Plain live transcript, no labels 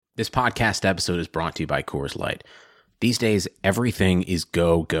This podcast episode is brought to you by Coors Light. These days, everything is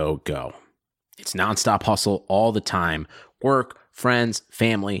go, go, go. It's nonstop hustle all the time. Work, friends,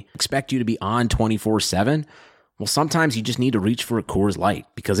 family expect you to be on 24/7. Well, sometimes you just need to reach for a Coors Light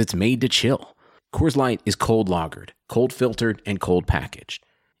because it's made to chill. Coors Light is cold lagered, cold filtered, and cold packaged.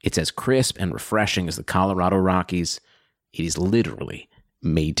 It's as crisp and refreshing as the Colorado Rockies. It is literally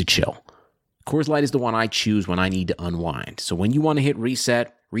made to chill. Coors Light is the one I choose when I need to unwind. So when you want to hit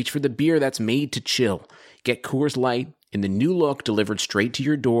reset, reach for the beer that's made to chill. Get Coors Light in the new look delivered straight to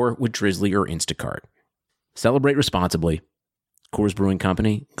your door with Drizzly or Instacart. Celebrate responsibly. Coors Brewing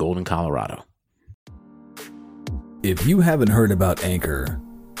Company, Golden, Colorado. If you haven't heard about Anchor,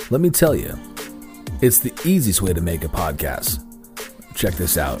 let me tell you, it's the easiest way to make a podcast. Check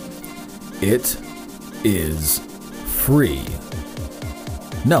this out. It is free.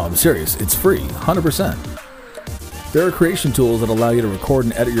 No, I'm serious. It's free, 100%. There are creation tools that allow you to record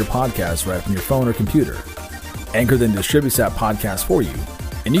and edit your podcast right from your phone or computer. Anchor then distributes that podcast for you,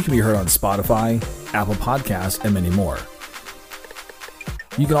 and you can be heard on Spotify, Apple Podcasts, and many more.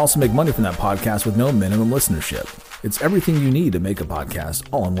 You can also make money from that podcast with no minimum listenership. It's everything you need to make a podcast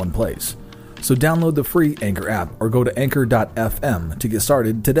all in one place. So download the free Anchor app or go to anchor.fm to get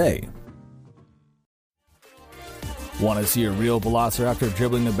started today. Want to see a real velociraptor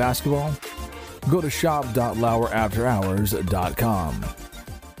dribbling the basketball? Go to shop.lauerafterhours.com.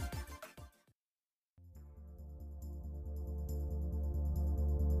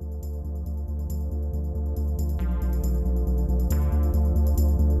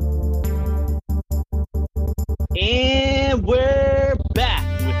 And we're back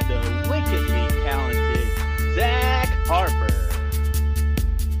with the wickedly talented Zach Harper.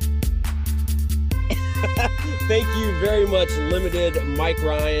 Thank you very much, limited Mike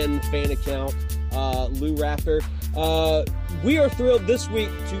Ryan fan account, Lou Rafter. We are thrilled this week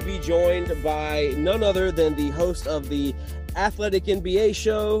to be joined by none other than the host of the Athletic NBA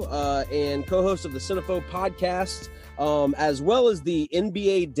show and co-host of the Cinephobe podcast, as well as the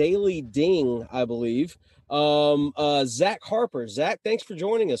NBA Daily Ding, I believe. Zach Harper. Zach, thanks for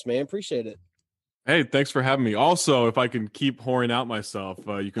joining us, man. Appreciate it. Hey, thanks for having me. Also, if I can keep whoring out myself,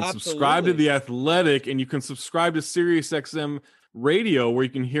 you can subscribe to The Athletic, and you can subscribe to SiriusXM Radio, where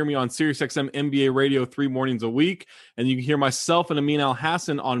you can hear me on SiriusXM NBA Radio 3 mornings a week, and you can hear myself and Amin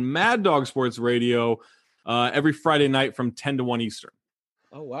Al-Hassan on Mad Dog Sports Radio every Friday night from 10 to 1 Eastern.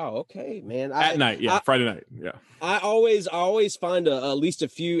 Oh, wow. Okay, man. At night, yeah. Friday night, yeah. I always find at least a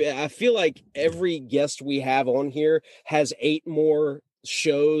few. I feel like every guest we have on here has 8 more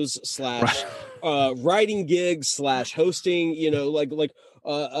shows / writing gigs / hosting, then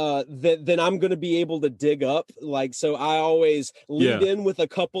I'm going to be able to dig up. So I always lead in with a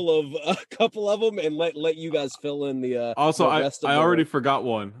couple of them and let you guys fill in the also the rest I already forgot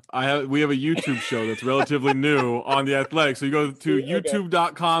one. We have a YouTube show that's relatively new on The Athletic. So you go to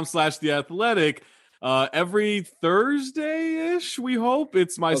youtube.com/The Athletic. Every Thursday-ish, we hope.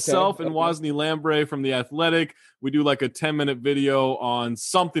 It's myself and Wozni Lambre from The Athletic. We do like a 10-minute video on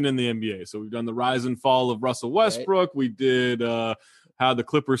something in the NBA. So we've done the rise and fall of Russell Westbrook. Right. We did how the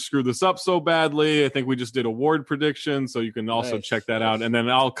Clippers screwed this up so badly. I think we just did award predictions, so you can also check that out. And then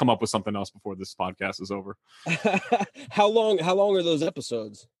I'll come up with something else before this podcast is over. How long are those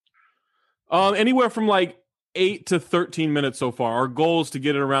episodes? Anywhere from like 8 to 13 minutes so far. Our goal is to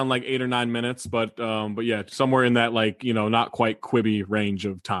get it around like 8 or 9 minutes, but yeah, somewhere in that not quite Quibi range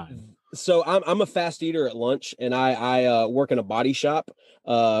of time. So I'm a fast eater at lunch, and I work in a body shop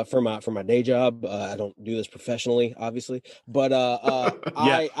for my day job. I don't do this professionally, obviously, but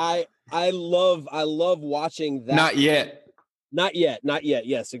I love watching that. Not yet.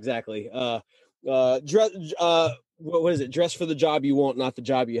 Yes, exactly. What is it? Dress for the job you want, not the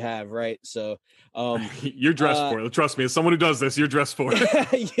job you have, right? So you're dressed for it. Trust me, as someone who does this, you're dressed for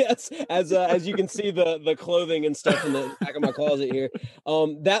it. Yes, as you can see the clothing and stuff in the back of my closet here.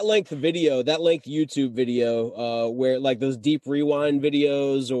 That length YouTube video, where like those deep rewind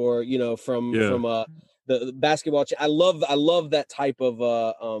videos, or from the basketball. I love that type of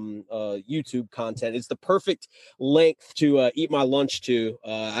YouTube content. It's the perfect length to eat my lunch to.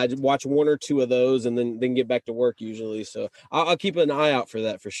 I watch 1 or 2 of those and then get back to work usually. So I'll keep an eye out for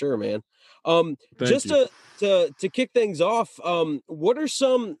that for sure, man. To kick things off, what are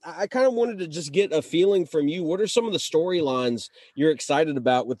some? I kind of wanted to just get a feeling from you. What are some of the storylines you're excited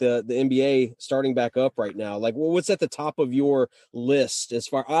about with the NBA starting back up right now? Like, what's at the top of your list?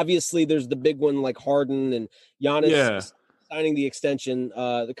 Obviously, there's the big one like Harden and Giannis signing the extension.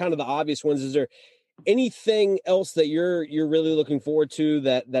 The kind of the obvious ones. Is there anything else that you're really looking forward to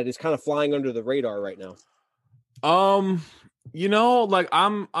that is kind of flying under the radar right now? Like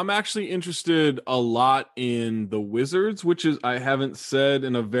I'm actually interested a lot in the Wizards, which is I haven't said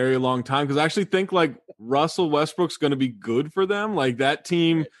in a very long time, because I actually think like Russell Westbrook's going to be good for them. Like that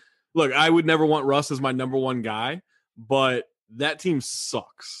team, look, I would never want Russ as my number one guy, but that team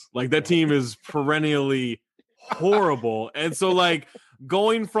sucks. Like that team is perennially horrible. And so like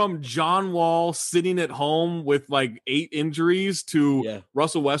going from John Wall sitting at home with like 8 injuries to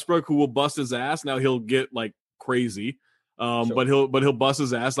Russell Westbrook, who will bust his ass. Now he'll get like crazy. But he'll bust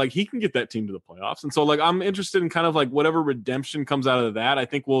his ass. Like he can get that team to the playoffs. And so like I'm interested in kind of like whatever redemption comes out of that. I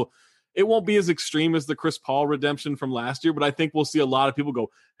think it won't be as extreme as the Chris Paul redemption from last year, but I think we'll see a lot of people go,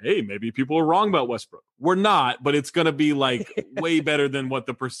 hey, maybe people are wrong about Westbrook. We're not, but it's gonna be like way better than what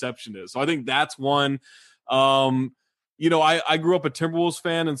the perception is. So I think that's one. I grew up a Timberwolves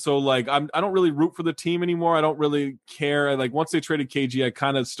fan, and so like I don't really root for the team anymore. I don't really care. Like once they traded KG, I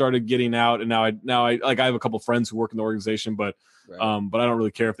kind of started getting out, and now I have a couple friends who work in the organization, but I don't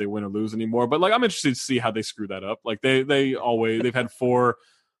really care if they win or lose anymore. But like I'm interested to see how they screw that up. Like they've had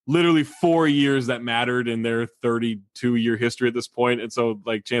literally 4 years that mattered in their 32-year history at this point, and so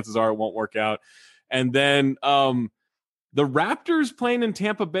like chances are it won't work out. And then the Raptors playing in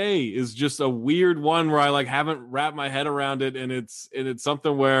Tampa Bay is just a weird one where I like haven't wrapped my head around it, and it's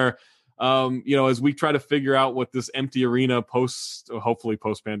something where as we try to figure out what this empty arena hopefully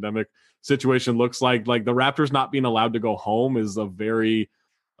post pandemic situation looks like the Raptors not being allowed to go home is a very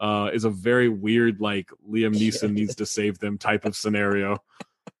weird like Liam Neeson needs to save them type of scenario.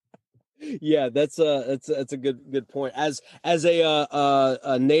 Yeah, that's a good point. As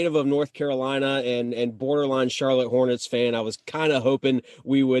a native of North Carolina and borderline Charlotte Hornets fan, I was kind of hoping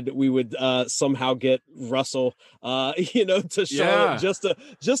we would somehow get Russell to Charlotte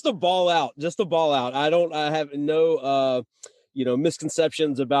just to ball out. I have no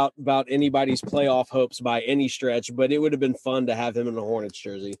misconceptions about anybody's playoff hopes by any stretch, but it would have been fun to have him in a Hornets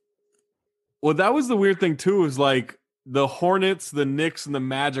jersey. Well, that was the weird thing too, is like the Hornets, the Knicks, and the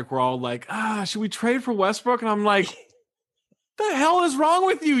Magic were all like, should we trade for Westbrook? And I'm like, the hell is wrong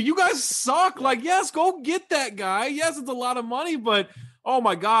with you? You guys suck. Like, yes, go get that guy. Yes, it's a lot of money, but oh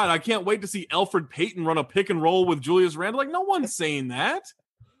my God, I can't wait to see Elfrid Payton run a pick and roll with Julius Randle. Like, no one's saying that.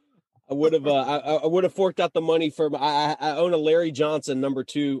 I would have forked out the money for. I own a Larry Johnson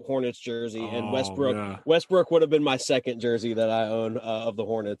 #2 Hornets jersey, and Westbrook would have been my second jersey that I own of the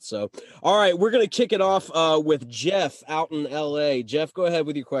Hornets. So, all right, we're gonna kick it off with Jeff out in LA. Jeff, go ahead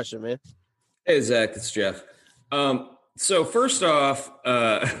with your question, man. Hey Zach, it's Jeff. So first off,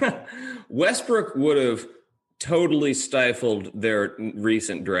 Westbrook would have totally stifled their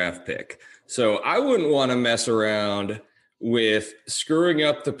recent draft pick. So I wouldn't want to mess around with screwing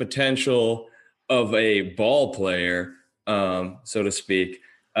up the potential of a ball player, so to speak,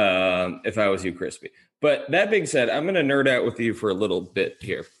 if I was you, Crispy. But that being said, I'm going to nerd out with you for a little bit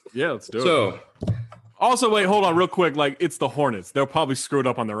here. Yeah, let's do it. Also, wait, hold on real quick. Like, it's the Hornets. They'll probably screw it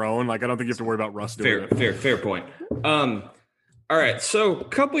up on their own. Like, I don't think you have to worry about Russ doing it. Fair point. All right, so a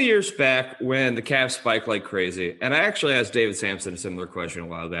couple years back when the Cavs spiked like crazy, and I actually asked David Sampson a similar question a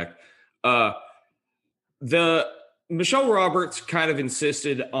while back, Michelle Roberts kind of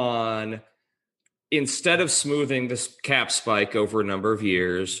insisted on, instead of smoothing this cap spike over a number of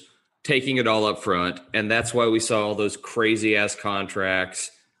years, taking it all up front. And that's why we saw all those crazy ass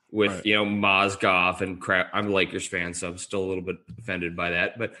contracts with, Mozgov and crap. I'm a Lakers fan, so I'm still a little bit offended by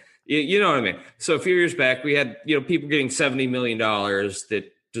that, but you know what I mean? So a few years back, we had, people getting $70 million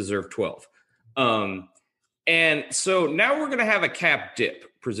that deserve 12. And so now we're going to have a cap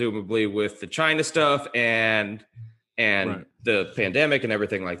dip, presumably with the China stuff and the pandemic and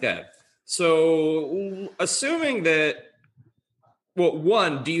everything like that. So assuming that, well,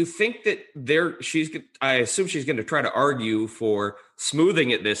 one, do you think that I assume she's going to try to argue for smoothing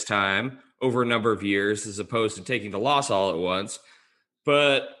it this time over a number of years as opposed to taking the loss all at once.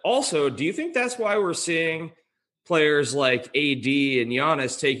 But also, do you think that's why we're seeing players like AD and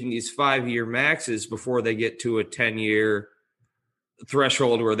Giannis taking these 5-year maxes before they get to a 10-year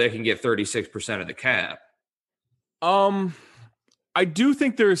threshold where they can get 36% of the cap? I do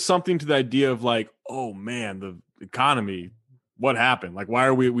think there is something to the idea of like, oh man, the economy, what happened? Like, why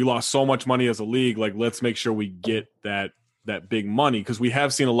are we lost so much money as a league? Like, let's make sure we get that big money, because we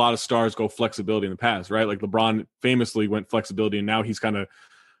have seen a lot of stars go flexibility in the past, right? Like LeBron famously went flexibility, and now he's kind of,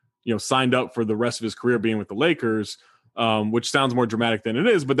 signed up for the rest of his career being with the Lakers, which sounds more dramatic than it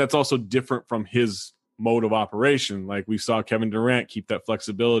is, but that's also different from his mode of operation. Like we saw Kevin Durant keep that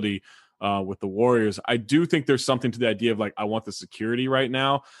flexibility with the Warriors. I do think there's something to the idea of like, I want the security right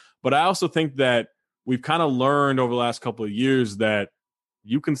now, but I also think that we've kind of learned over the last couple of years that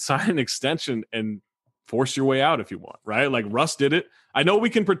you can sign an extension and force your way out if you want, right? Like Russ did it. I know we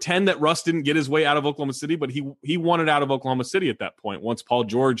can pretend that Russ didn't get his way out of Oklahoma City, but he wanted out of Oklahoma City at that point. Once Paul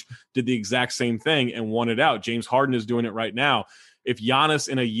George did the exact same thing and won it out. James Harden is doing it right now. If Giannis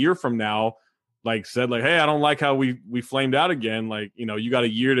in a year from now, like said, like, hey, I don't like how we flamed out again. Like, you know, you got a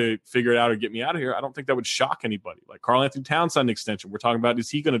year to figure it out or get me out of here. I don't think that would shock anybody. Like Karl Anthony Towns signed an extension. We're talking about, is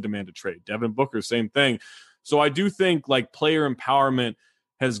he going to demand a trade? Devin Booker, same thing. So I do think like player empowerment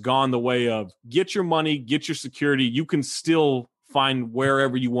has gone the way of get your money, get your security. You can still find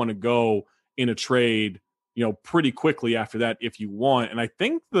wherever you want to go in a trade, you know, pretty quickly after that if you want. And I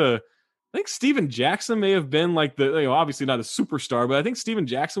think Steven Jackson may have been like the, you know, obviously not a superstar, but I think Steven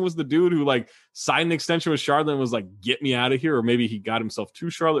Jackson was the dude who like signed an extension with Charlotte and was like, get me out of here. Or maybe he got himself to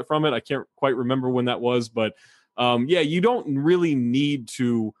Charlotte from it. I can't quite remember when that was, but yeah, you don't really need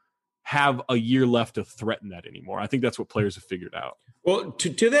to have a year left to threaten that anymore. I think that's what players have figured out. Well,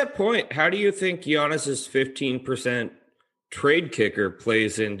 to that point, how do you think Giannis's 15% trade kicker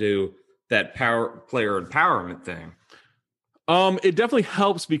plays into that player empowerment thing? It definitely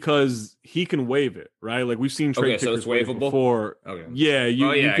helps because he can waive it, right? Like we've seen trade kickers so it's waivable before. Okay. Yeah,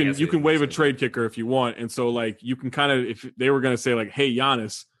 you can waive a trade kicker if you want. And so like you can kind of, if they were going to say like, hey,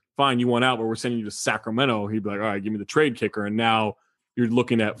 Giannis, fine, you want out, but we're sending you to Sacramento, he'd be like, all right, give me the trade kicker. And now you're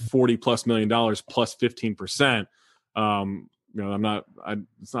looking at $40+ million plus 15%. You know, I'm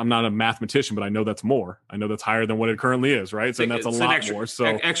not a mathematician, but I know that's more. I know that's higher than what it currently is, right? So that's a lot more. So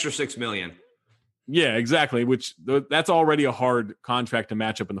extra $6 million. Yeah, exactly. Which that's already a hard contract to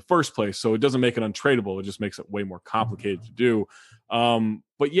match up in the first place. So it doesn't make it untradeable. It just makes it way more complicated to do.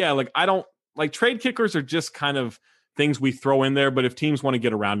 But yeah, like I don't like trade kickers are just kind of things we throw in there. But if teams want to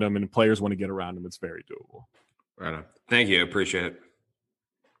get around them and players want to get around them, it's very doable. Right on. Thank you. I appreciate it.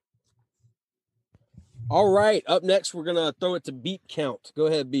 All right. Up next, we're going to throw it to Beat Count. Go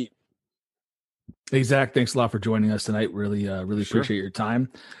ahead, Beat. Hey, Zach, thanks a lot for joining us tonight. Really appreciate your time.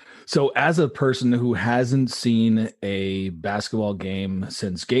 So as a person who hasn't seen a basketball game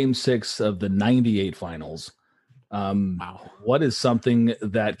since Game 6 of the 98 finals, what is something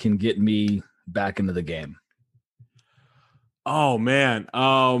that can get me back into the game? Oh, man.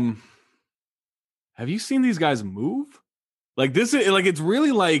 Have you seen these guys move? Like this is like, it's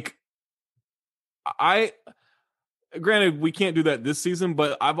really like, granted we can't do that this season,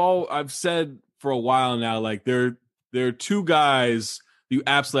 but I've said for a while now, like there are two guys you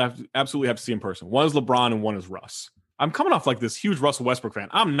absolutely have to see in person. One is LeBron and one is Russ. I'm coming off like this huge Russell Westbrook fan.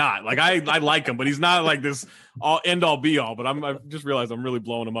 I'm not like I like him, but he's not like this end all be all. But I just realized I'm really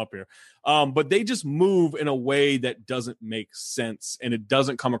blowing him up here. But they just move in a way that doesn't make sense, and it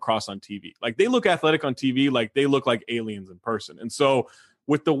doesn't come across on TV. Like they look athletic on TV, like they look like aliens in person. And so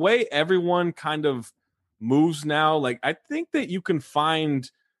with the way everyone kind of moves now, like I think that you can find,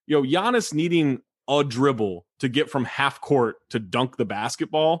 you know, Giannis needing a dribble to get from half court to dunk the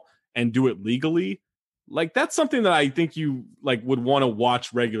basketball and do it legally. Like that's something that I think you like would want to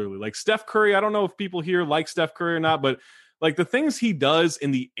watch regularly. Like Steph Curry, I don't know if people here like Steph Curry or not, but like the things he does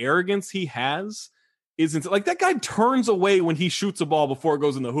and the arrogance he has isn't like that guy turns away when he shoots a ball before it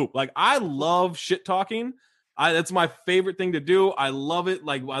goes in the hoop. Like I love shit talking. That's my favorite thing to do. I love it.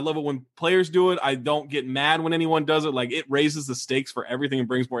 Like I love it when players do it. I don't get mad when anyone does it. Like it raises the stakes for everything and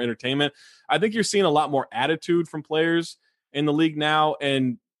brings more entertainment. I think you're seeing a lot more attitude from players in the league now.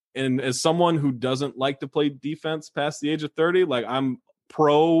 And as someone who doesn't like to play defense past the age of 30, like I'm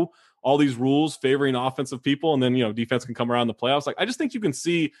pro all these rules favoring offensive people. And then, you know, defense can come around the playoffs. Like I just think you can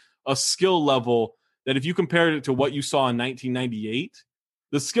see a skill level that if you compared it to what you saw in 1998,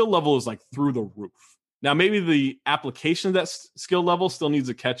 the skill level is like through the roof. Now, maybe the application of that skill level still needs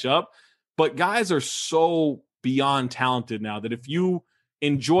to catch up, but guys are so beyond talented now that if you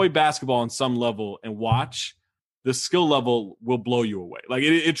enjoy basketball on some level and watch, the skill level will blow you away. Like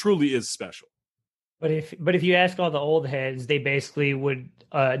it truly is special. But if you ask all the old heads, they basically would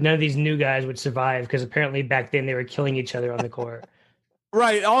none of these new guys would survive because apparently back then they were killing each other on the court.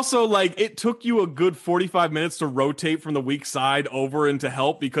 Right. Also, like it took you a good 45 minutes to rotate from the weak side over into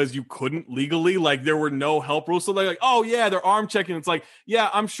help because you couldn't legally, like there were no help rules. So they're like, oh yeah, they're arm checking. It's like, yeah,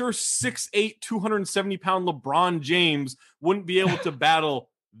 I'm sure 6'8", 270-pound LeBron James wouldn't be able to battle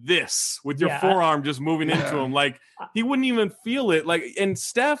this with your forearm just moving into him. Like he wouldn't even feel it. Like, and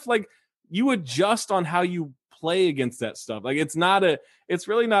Steph, like you adjust on how you play against that stuff. Like it's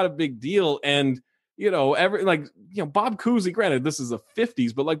really not a big deal. And you know, Bob Cousy, granted, this is the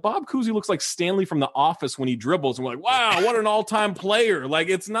 50s, but like Bob Cousy looks like Stanley from The Office when he dribbles. And we're like, wow, what an all-time player. Like,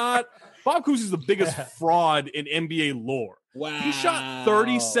 it's not, Bob Cousy's the biggest fraud in NBA lore. Wow. He shot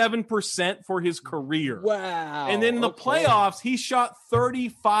 37% for his career. Wow. And then in the playoffs, he shot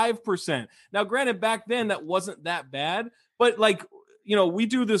 35%. Now, granted, back then that wasn't that bad, but like, we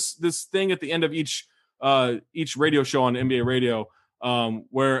do this thing at the end of each radio show on NBA radio,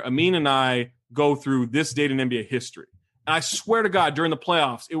 where Amin and I go through this date in NBA history. And I swear to God, during the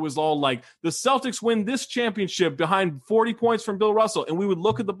playoffs, it was all like the Celtics win this championship behind 40 points from Bill Russell. And we would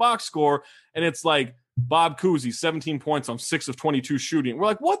look at the box score and it's like Bob Cousy, 17 points on 6 of 22 shooting. We're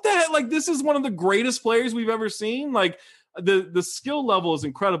like, what the heck? Like, this is one of the greatest players we've ever seen. Like, the skill level is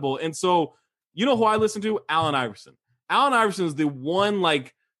incredible. And so, you know who I listen to? Allen Iverson. Allen Iverson is the one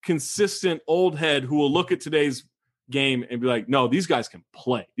like consistent old head who will look at today's game and be like, no, these guys can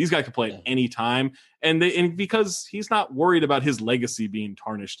play. These guys can play at any time. And because he's not worried about his legacy being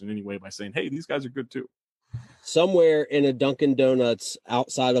tarnished in any way by saying, hey, these guys are good too. Somewhere in a Dunkin' Donuts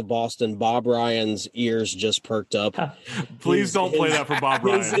outside of Boston, Bob Ryan's ears just perked up. Please don't play that for Bob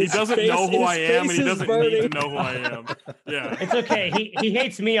Ryan. He doesn't know who I am, and he doesn't need to know who I am. Yeah, it's okay. He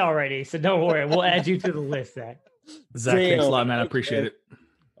hates me already, so don't worry. We'll add you to the list, Zach. Zach, thanks a lot, man. I appreciate it.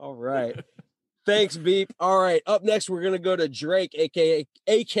 All right. Thanks, Beep. All right. Up next, we're going to go to Drake, aka,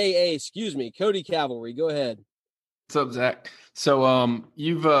 Cody Cavalry. Go ahead. What's up, Zach? So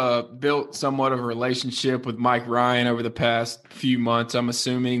you've built somewhat of a relationship with Mike Ryan over the past few months, I'm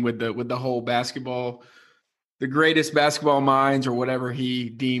assuming, with the whole basketball, the greatest basketball minds or whatever he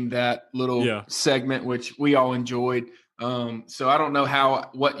deemed that little segment, which we all enjoyed. So I don't know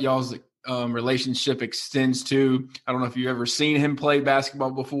what y'all's relationship extends to. I don't know if you've ever seen him play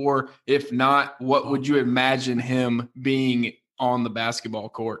basketball before. If not, what would you imagine him being on the basketball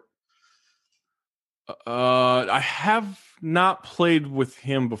court? I have not played with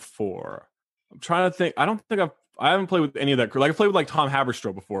him before. I'm trying to think. I haven't played with any of that crew. Like I played with like Tom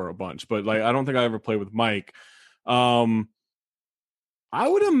Haberstroh before a bunch, but like I don't think I ever played with Mike. I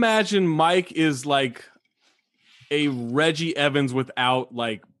would imagine Mike is like a Reggie Evans without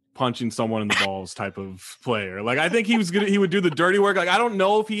like punching someone in the balls type of player. Like I think he would do the dirty work. Like I don't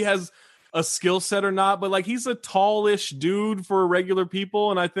know if he has a skill set or not, but like he's a tallish dude for regular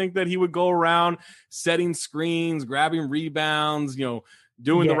people, and I think that he would go around setting screens, grabbing rebounds,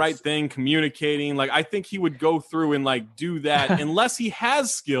 doing the right thing, communicating. Like I think he would go through and like do that unless he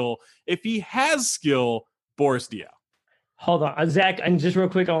has skill. If he has skill, Boris Diaw. Hold on, Zach, and just real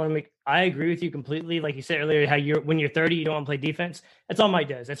quick, I agree with you completely. Like you said earlier, how when you're 30, you don't want to play defense. That's all Mike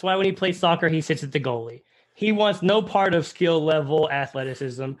does. That's why when he plays soccer, he sits at the goalie. He wants no part of skill level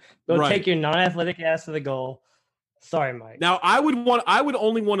athleticism. Go take your non-athletic ass to the goal. Sorry, Mike. Now, I would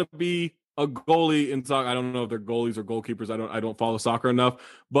only want to be a goalie in soccer. I don't know if they're goalies or goalkeepers. I don't follow soccer enough,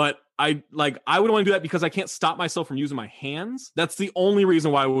 but I would want to do that because I can't stop myself from using my hands. That's the only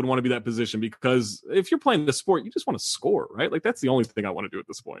reason why I would want to be that position, because if you're playing the sport, you just want to score, right? Like that's the only thing I want to do at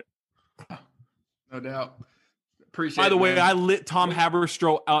this point. No doubt. Appreciate By the it, way, man. I lit Tom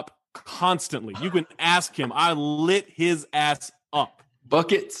Haberstroh up constantly. You can ask him. I lit his ass up.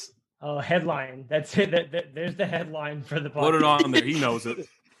 Buckets. Oh, headline. That's it. There's the headline for the podcast. Put it on there. He knows it.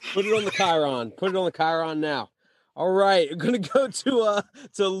 Put it on the Chiron. Put it on the Chiron now. All right. I'm going to go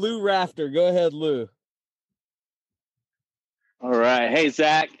to Lou Rafter. Go ahead, Lou. All right. Hey,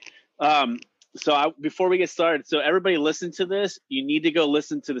 Zach. Before we get started, so everybody listen to this. You need to go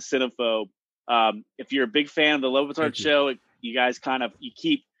listen to the Cinephobe. If you're a big fan of the Levitard show, you guys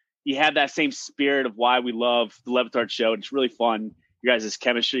you have that same spirit of why we love the Levitard show. It's really fun. You guys'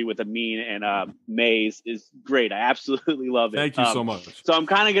 chemistry with Amin and Maze is great. I absolutely love it. Thank you so much. So I'm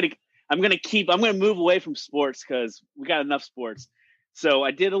gonna move away from sports because we got enough sports. So I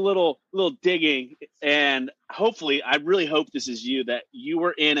did a little digging, and I really hope this is you, that you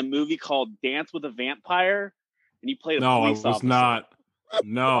were in a movie called Dance with a Vampire, and you played a police officer. No, I was not.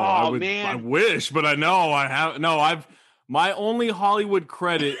 No, man. I wish, but I know I have. No, my only Hollywood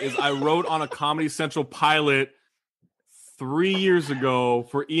credit is I wrote on a Comedy Central pilot 3 years ago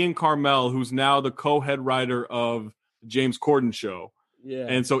for Ian Carmel, who's now the co-head writer of James Corden Show. Yeah.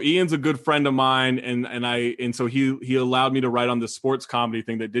 And so Ian's a good friend of mine, and so he allowed me to write on this sports comedy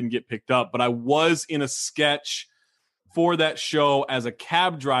thing that didn't get picked up. But I was in a sketch for that show as a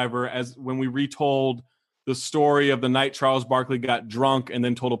cab driver, as when we retold the story of the night Charles Barkley got drunk and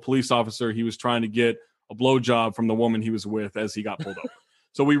then told a police officer he was trying to get a blowjob from the woman he was with as he got pulled over.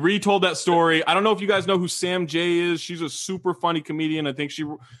 So we retold that story. I don't know if you guys know who Sam Jay is. She's a super funny comedian. I think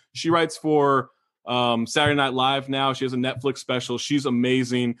she writes for Saturday Night Live now. She has a Netflix special. She's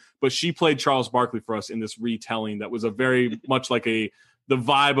amazing. But she played Charles Barkley for us in this retelling that was a very much like the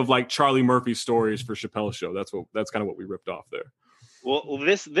vibe of like Charlie Murphy stories for Chappelle's Show. That's kind of what we ripped off there. Well,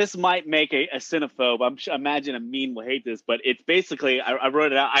 this might make a cinephobe. I imagine Amin will hate this, but it's basically I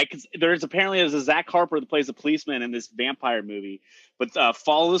wrote it out. There's a Zach Harper that plays a policeman in this vampire movie, but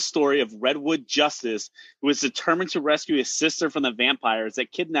follow the story of Redwood Justice, who is determined to rescue his sister from the vampires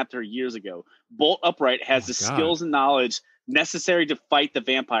that kidnapped her years ago. Bolt Upright has the skills and knowledge necessary to fight the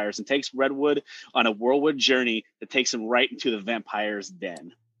vampires and takes Redwood on a whirlwind journey that takes him right into the vampire's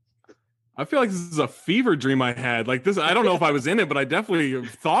den. I feel like this is a fever dream I had. Like this, I don't know if I was in it, but I definitely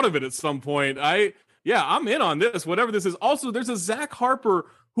thought of it at some point. I'm in on this, whatever this is. Also, there's a Zach Harper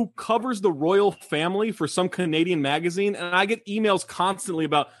who covers the royal family for some Canadian magazine, and I get emails constantly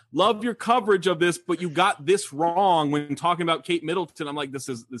about love your coverage of this, but you got this wrong when talking about Kate Middleton. I'm like, this.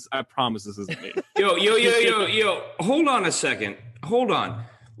 I promise this isn't me. Yo. Hold on a second. Hold on,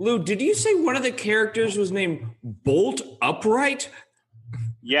 Lou. Did you say one of the characters was named Bolt Upright?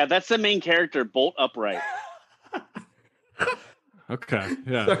 Yeah, that's the main character, Bolt Upright. Okay,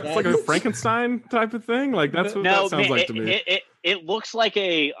 yeah, it's like a Frankenstein type of thing. Like that's what that sounds like to me. It looks like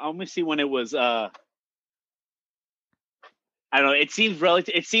let me see when it was. I don't know. It seems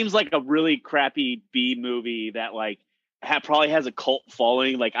like a really crappy B movie that like probably has a cult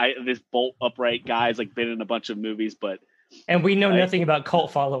following. Like this Bolt Upright guy's like been in a bunch of movies, and we know nothing about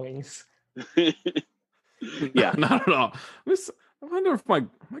cult followings. Yeah, not at all. I wonder if my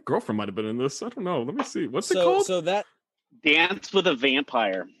girlfriend might have been in this. I don't know. Let me see. What's it called? So that Dance with a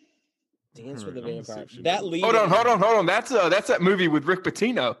Vampire. Dance with a Vampire. That lead. Hold on. That's that movie with Rick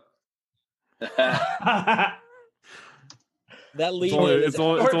Pitino. That lead. It's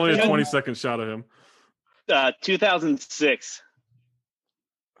only a 20-second shot of him. 2006.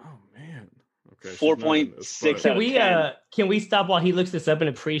 Oh man. Okay. 4.6. Can we stop while he looks this up and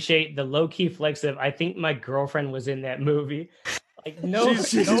appreciate the low key flex of I think my girlfriend was in that movie. Like no,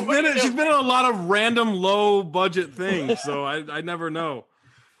 she's been in a lot of random low budget things, so I never know.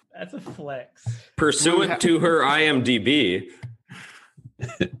 That's a flex. Pursuant to her IMDb,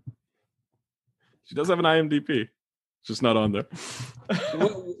 she does have an IMDb, it's just not on there.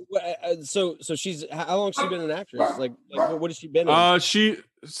 So she's how long has she been an actress? Like what has she been in?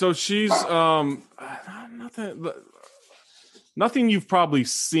 She's nothing you've probably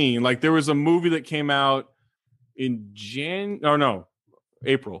seen. Like there was a movie that came out in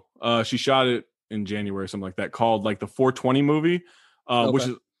April. She shot it in January or something like that, called like the 420 movie, which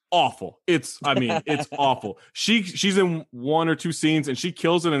is awful. It's awful. She's in one or two scenes and she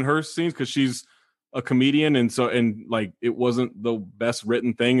kills it in her scenes because she's a comedian, and like it wasn't the best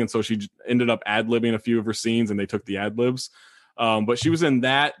written thing, and so she ended up ad-libbing a few of her scenes and they took the ad-libs. But she was in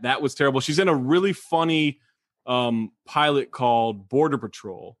that was terrible. She's in a really funny pilot called Border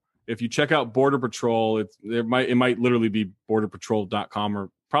Patrol. If you check out Border Patrol, it might literally be borderpatrol.com or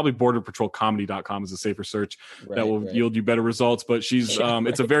probably borderpatrolcomedy.com is a safer search that will yield you better results. But she's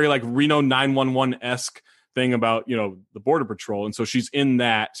it's a very like Reno 911-esque thing about, the Border Patrol. And so she's in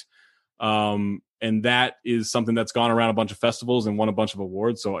that. And that is something that's gone around a bunch of festivals and won a bunch of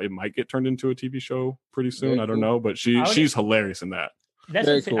awards. So it might get turned into a TV show pretty soon. I don't know, but she's hilarious in that. That's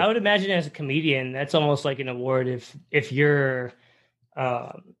what cool. I would imagine as a comedian, that's almost like an award if your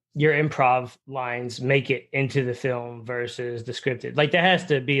improv lines make it into the film versus the scripted. Like that has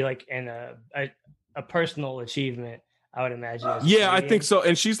to be like a personal achievement, I would imagine. Yeah, I think so.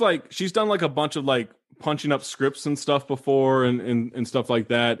 And she's done like a bunch of like punching up scripts and stuff before and stuff like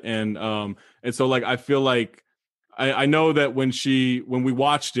that. And so like I feel like I know that when we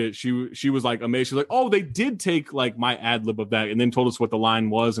watched it, she was like amazed. She's like, oh, they did take like my ad lib of that and then told us what the line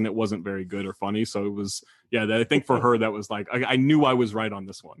was, and it wasn't very good or funny. So it was, I think for her that was like I knew I was right on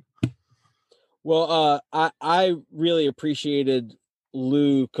this one. Well, I really appreciated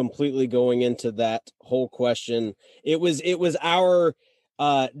Lou completely going into that whole question. It was our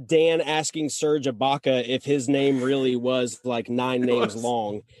Dan asking Serge Ibaka if his name really was like 9 names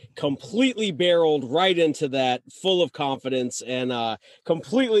long, completely barreled right into that, full of confidence, and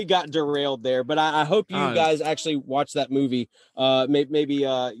completely got derailed there. But I hope you guys actually watch that movie. Maybe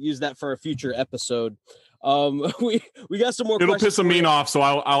use that for a future episode. We got some more. It'll piss Amin off, so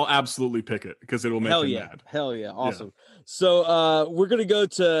I'll absolutely pick it because it will make him mad. Hell yeah, awesome. Yeah. So we're gonna go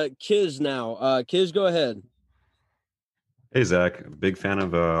to Kiz now. Kiz, go ahead. Hey, Zach, big fan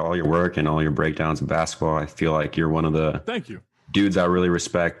of all your work and all your breakdowns of basketball. I feel like you're one of the Thank you. dudes I really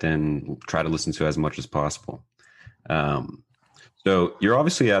respect and try to listen to as much as possible. So you're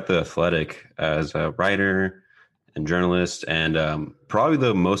obviously at The Athletic as a writer and journalist, and probably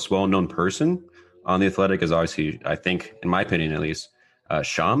the most well-known person on The Athletic is obviously, I think, in my opinion at least,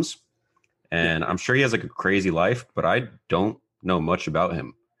 Shams. And I'm sure he has like a crazy life, but I don't know much about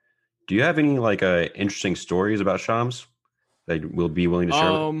him. Do you have any like interesting stories about Shams that will be willing to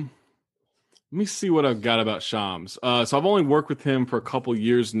share? Let me see what I've got about Shams. So I've only worked with him for a couple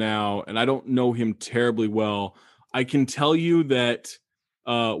years now, and I don't know him terribly well. I can tell you that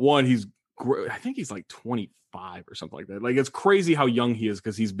one, he's I think he's like 25 or something like that. Like, it's crazy how young he is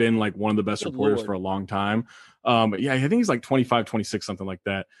because he's been like one of the best reporters for a long time. Yeah, I think he's like 25, 26, something like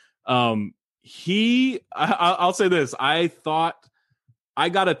that. I'll say this. I thought I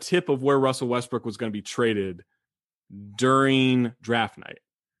got a tip of where Russell Westbrook was going to be traded during draft night.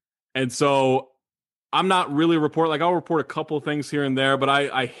 And so I'm not really a reporter. Like, I'll report a couple of things here and there, but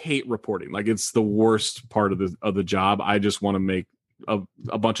I hate reporting. Like, it's the worst part of the job. I just want to make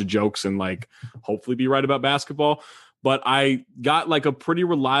a bunch of jokes and like hopefully be right about basketball. But I got like a pretty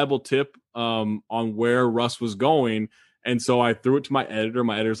reliable tip on where Russ was going. And so I threw it to my editor.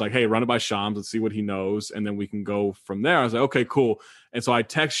 My editor's like, hey, run it by Shams and see what he knows. And then we can go from there. I was like, okay, cool. And so I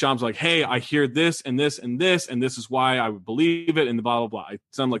text Shams like, hey, I hear this and this and this, and this is why I would believe it, and blah, blah, blah. I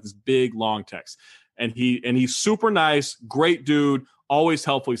sent him like this big, long text. And he's super nice, great dude, always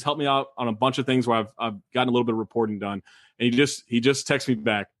helpful. He's helped me out on a bunch of things where I've gotten a little bit of reporting done. And he just texts me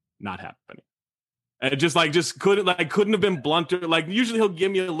back, not happening. And just couldn't have been blunter. Like, usually he'll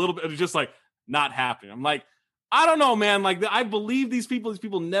give me a little bit of just like, not happening. I'm like, I don't know, man. Like, I believe these people. These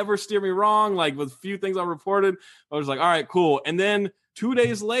people never steer me wrong. Like, with a few things I reported, I was like, all right, cool. And then 2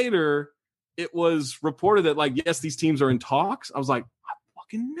 days later, it was reported that, like, yes, these teams are in talks. I was like, I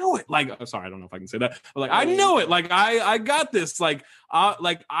fucking knew it. Like, I'm sorry, I don't know if I can say that. But like, I knew it. Like, I got this. Like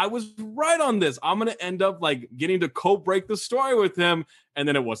I was right on this. I'm gonna end up like getting to co-break the story with him. And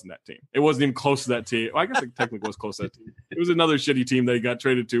then it wasn't that team. It wasn't even close to that team. Well, I guess it technically was close to that team. It was another shitty team that he got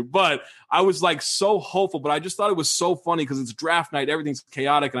traded to. But I was like so hopeful. But I just thought it was so funny because it's draft night. Everything's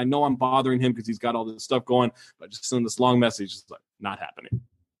chaotic. And I know I'm bothering him because he's got all this stuff going. But I just sent this long message. It's like, not happening.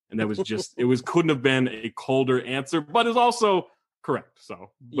 And that was just, couldn't have been a colder answer. But it's also correct.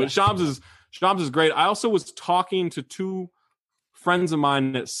 So, but yeah. Shams is great. I also was talking to two friends of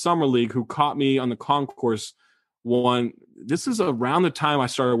mine at Summer League who caught me on the concourse one. This is around the time I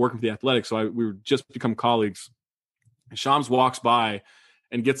started working for the Athletic, so we were just become colleagues. Shams walks by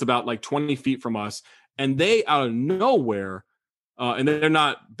and gets about like 20 feet from us, and they out of nowhere, and they're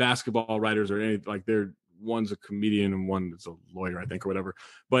not basketball writers or anything. Like, one's a comedian and one is a lawyer, I think, or whatever.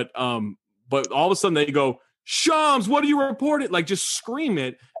 But all of a sudden they go, Shams, what do you report it? Like, just scream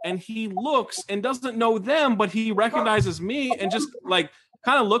it. And he looks and doesn't know them, but he recognizes me and just like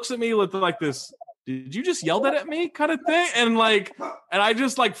kind of looks at me with like this, did you just yell that at me kind of thing? And I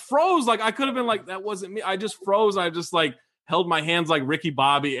just like froze. Like, I could have been like, that wasn't me. I just froze. I just like held my hands like Ricky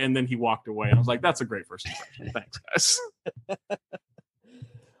Bobby, and then he walked away. And I was like, that's a great first impression. Thanks, guys.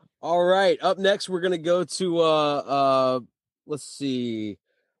 All right. Up next, we're going to go to, let's see,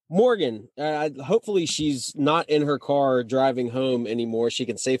 Morgan. Hopefully she's not in her car driving home anymore. She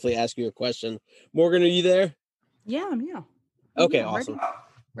can safely ask you a question. Morgan, are you there? Yeah, I'm here. Okay, awesome.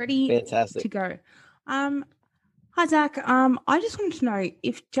 Ready Fantastic. to go. Hi, Zach. I just wanted to know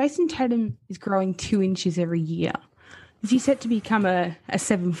if Jason Tatum is growing 2 inches every year, is he set to become a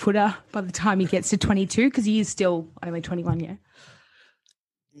 7-footer by the time he gets to 22? Because he is still only 21, yeah?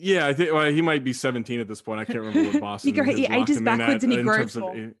 Yeah, I think he might be 17 at this point. I can't remember what Boston. He ages backwards and he grows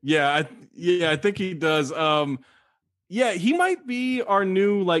more. I think he does. Yeah, he might be our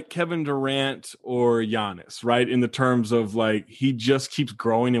new like Kevin Durant or Giannis, right? In the terms of like he just keeps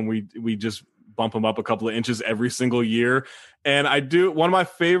growing and we just bump him up a couple of inches every single year. And one of my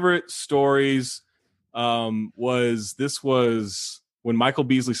favorite stories was when Michael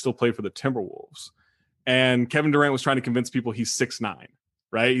Beasley still played for the Timberwolves, and Kevin Durant was trying to convince people he's 6'9".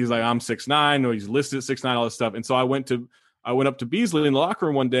 Right? He's like, I'm 6'9", or he's listed at 6'9", all this stuff. And so I went up to Beasley in the locker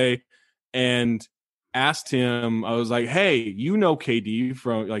room one day and asked him, I was like, hey, you know KD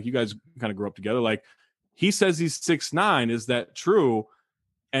from, like, you guys kind of grew up together. Like, he says he's 6'9". Is that true?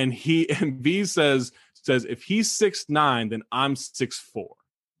 And B says, if he's 6'9", then I'm 6'4".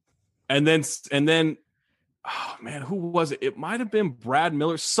 And then, oh man, who was it? It might have been Brad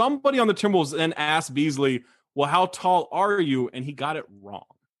Miller. Somebody on the Timberwolves then asked Beasley, well, how tall are you? And he got it wrong.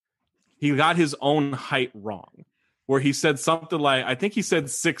 He got his own height wrong, where he said something like, I think he said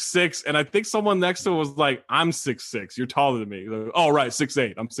 6'6", and I think someone next to him was like, I'm 6'6". You're taller than me. Like, oh, right,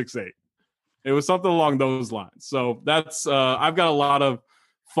 6'8". I'm 6'8". It was something along those lines. So that's I've got a lot of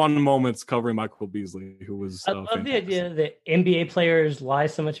fun moments covering Michael Beasley, who was I love the idea that NBA players lie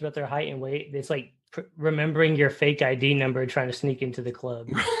so much about their height and weight. It's like remembering your fake ID number trying to sneak into the club.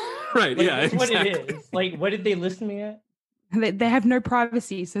 Right. Like, yeah. That's exactly. what it is. Like, what did they list me at? They have no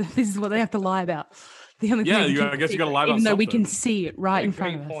privacy, so this is what they have to lie about. The only thing I guess you got to lie about even though we something. can see it right in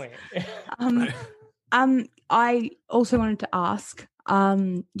front of us. Point. I I also wanted to ask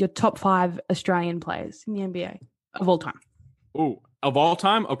your top 5 Australian players in the NBA of all time. Oh, of all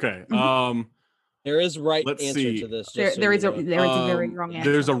time? Okay. There is right Let's answer see. to this. There is a very wrong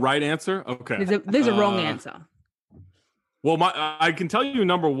answer. There's a right answer? Okay. There's a wrong answer. Well, I can tell you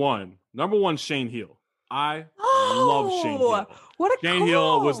number one. Number one, Shane Heal. I love Shane Heal. What a Shane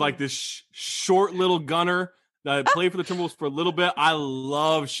Heal was like this short little gunner that played for the Timberwolves for a little bit. I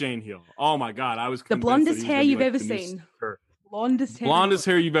love Shane Heal. Oh my God, I was The convinced blondest hair you've ever seen. Blondest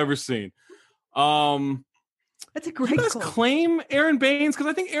hair you've ever seen. That's a Do great you guys call. claim Aaron Baines? Because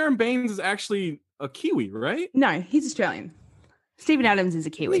I think Aaron Baines is actually a Kiwi, right? No, he's Australian. Stephen Adams is a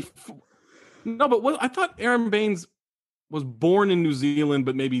Kiwi. No, but I thought Aaron Baines was born in New Zealand,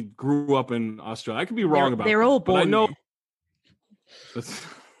 but maybe grew up in Australia. I could be wrong about that. They're all born. But I know.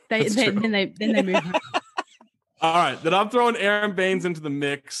 Then they move. All right, then I'm throwing Aaron Baines into the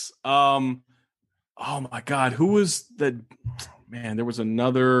mix. Oh my God, who was that? Man, there was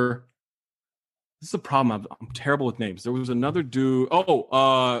another. This is the problem. I'm terrible with names. There was another dude.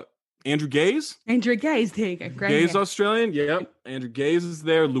 Andrew Gaze. Andrew Gaze. There you go. Great. Gaze Australian. Yep. Andrew Gaze is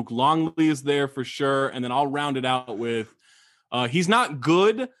there. Luke Longley is there for sure. And then I'll round it out with. He's not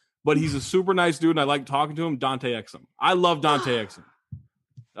good, but he's a super nice dude, and I like talking to him. Dante Exum. I love Dante Exum.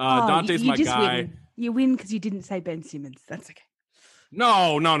 Dante's my guy. Win. You win because you didn't say Ben Simmons. That's okay.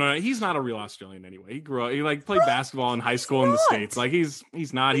 No. He's not a real Australian anyway. He grew up. He played basketball in high school in the States.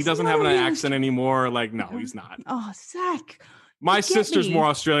 He's not. He doesn't have an accent anymore. No, he's not. Oh, Zach. My sister's more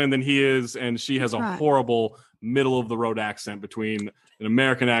Australian than he is, and she has a horrible middle of the road accent between an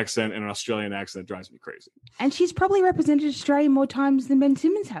American accent and an Australian accent. It drives me crazy. And she's probably represented Australia more times than Ben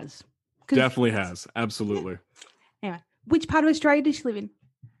Simmons has. Definitely has. Absolutely. Anyway, which part of Australia does she live in?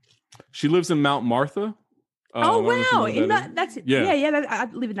 She lives in Mount Martha. Wow! That's it. Yeah. I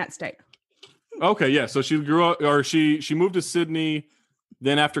live in that state. Okay, yeah. So she grew up, or she moved to Sydney.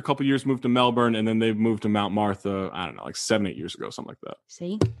 Then after a couple of years, moved to Melbourne, and then they've moved to Mount Martha. I don't know, 7-8 years ago, something like that.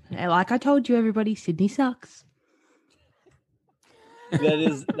 See, like I told you, everybody, Sydney sucks.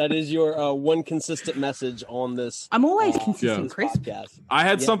 That is your one consistent message on this. I'm always consistent, Chris. Podcast. I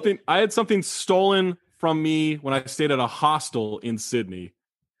had something stolen from me when I stayed at a hostel in Sydney,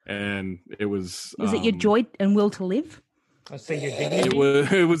 and it was. Was it your joy and will to live? I was saying your dignity.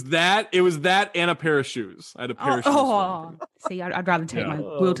 It was that and a pair of shoes. I had a pair of shoes. See, I'd rather take my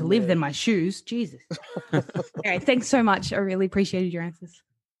will to live than my shoes. Jesus. Okay, thanks so much. I really appreciated your answers.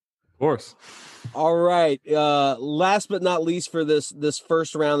 Of course. All right. Last but not least for this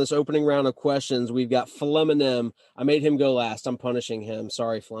first round, this opening round of questions, we've got Fleminem. I made him go last. I'm punishing him.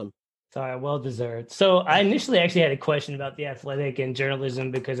 Sorry, Flem. Sorry, well deserved. So I initially actually had a question about The Athletic and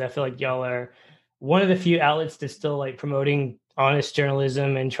journalism because I feel like y'all are one of the few outlets that's still promoting honest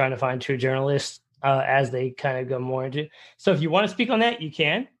journalism and trying to find true journalists as they kind of go more into. So if you want to speak on that, you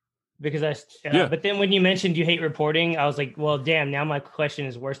can. Because but then when you mentioned you hate reporting, I was like, well, damn, now my question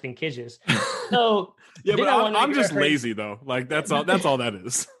is worse than Kij's. So yeah, but I'm just lazy though. That's all that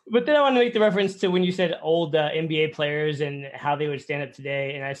is. But then I want to make the reference to when you said old NBA players and how they would stand up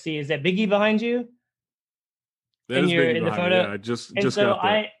today. And I see, is that Biggie behind you? That is Biggie in the photo. Yeah, I just got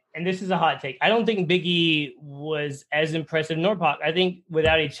that. And this is a hot take. I don't think Biggie was as impressive nor Pac. I think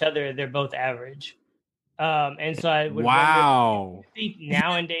without each other, they're both average. And so I would wonder, think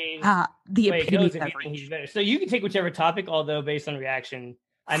nowadays the way it goes, if you think he's better. So you can take whichever topic, although based on reaction,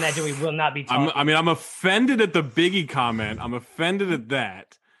 I imagine we will not be talking. I'm offended at the Biggie comment. I'm offended at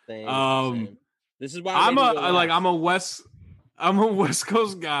that. This is why I'm a West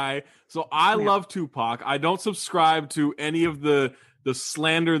Coast guy, so I love Tupac. I don't subscribe to any of the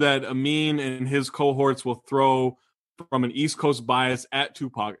slander that Amin and his cohorts will throw from an East Coast bias at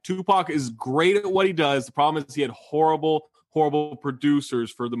Tupac. Tupac is great at what he does. The problem is he had horrible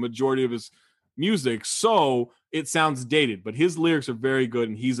producers for the majority of his music, so it sounds dated. But his lyrics are very good,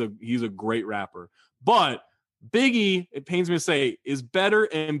 and he's a great rapper. But Biggie, it pains me to say, is better,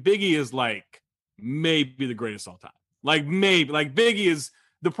 and Biggie is maybe the greatest of all time. Biggie is.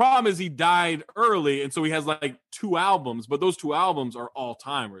 The problem is he died early, and so he has 2 albums, but those 2 albums are all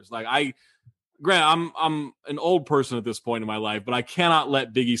timers. Grant, I'm an old person at this point in my life, but I cannot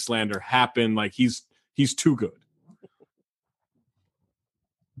let Biggie slander happen. He's too good.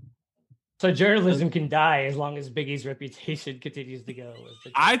 So journalism can die as long as Biggie's reputation continues to go.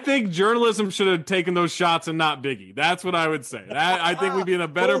 I think journalism should have taken those shots and not Biggie. That's what I would say. I think we'd be in a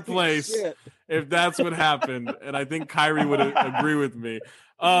better place if that's what happened. And I think Kyrie would agree with me.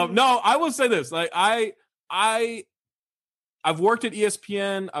 No, I will say this. I've worked at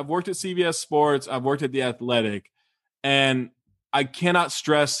ESPN, I've worked at CBS Sports, I've worked at The Athletic, and I cannot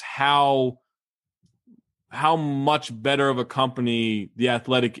stress how how much better of a company The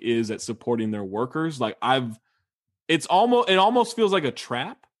Athletic is at supporting their workers. Like it almost feels like a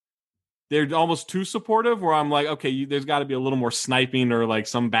trap. They're almost too supportive where I'm like, okay, there's got to be a little more sniping or like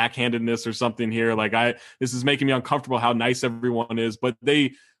some backhandedness or something here. Like this is making me uncomfortable how nice everyone is, but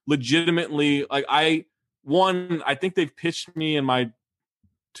they legitimately I think they've pitched me in my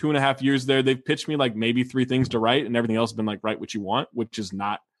 2.5 years there. They've pitched me like maybe 3 things to write and everything else has been like, write what you want, which is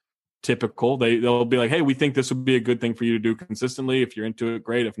not typical. They'll be like, hey, we think this would be a good thing for you to do consistently. If you're into it,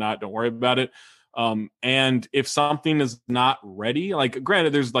 great. If not, don't worry about it. And if something is not ready, like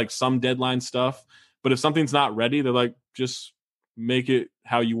granted, there's like some deadline stuff, but if something's not ready, they're like, just make it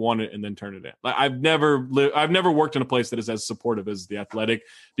how you want it and then turn it in. Like I've never worked in a place that is as supportive as The Athletic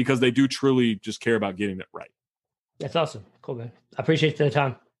because they do truly just care about getting it right. That's awesome. Cool, man. I appreciate the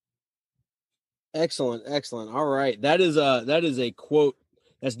time. Excellent. All right. That is a quote.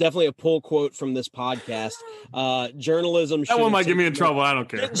 That's definitely a pull quote from this podcast. Journalism. That one might get me in trouble. I don't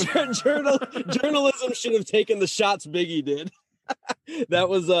care. Journalism should have taken the shots Biggie did. That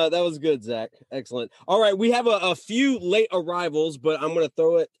was good, Zach. Excellent. All right, we have a few late arrivals, but I'm going to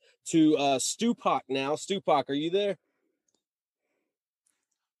throw it to Stupak now. Stupak, are you there?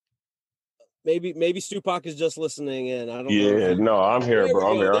 Maybe Stupak is just listening in. I don't know. Yeah, no, I'm here,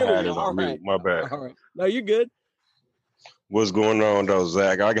 bro. I'm here. I had it All on mute. My bad. All right. No, you're good. What's going on, though,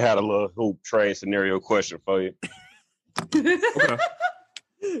 Zach? I had a little hoop train scenario question for you. Okay.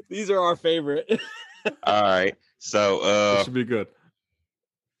 These are our favorite. All right. So this should be good.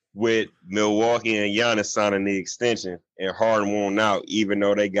 With Milwaukee and Giannis signing the extension and Harden won out, even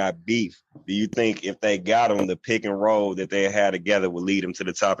though they got beef, do you think if they got them, the pick and roll that they had together would lead them to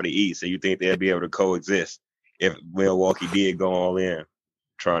the top of the East? So you think they'd be able to coexist if Milwaukee did go all in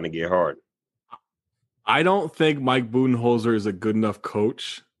trying to get Harden? I don't think Mike Budenholzer is a good enough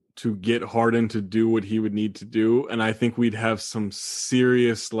coach to get Harden to do what he would need to do. And I think we'd have some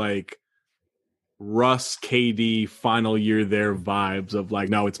serious, like, Russ KD final year there vibes of like,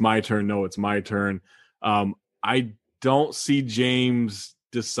 no, it's my turn. No, it's my turn. I don't see James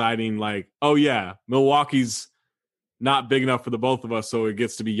deciding like, oh yeah, Milwaukee's not big enough for the both of us, so it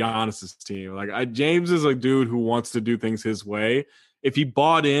gets to be Giannis's team. Like James is a dude who wants to do things his way. If he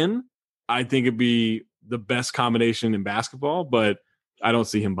bought in, I think it'd be the best combination in basketball, but I don't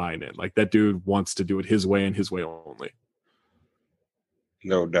see him buying in. Like that dude wants to do it his way and his way only.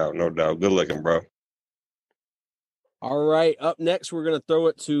 No doubt. Good looking, bro. All right. Up next, we're going to throw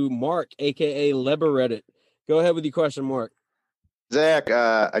it to Mark, a.k.a. Lebereddit. Go ahead with your question, Mark. Zach,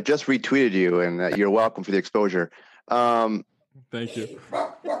 I just retweeted you, and you're welcome for the exposure. Thank you.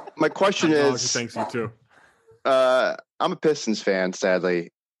 My question is... Thanks, you too. I'm a Pistons fan,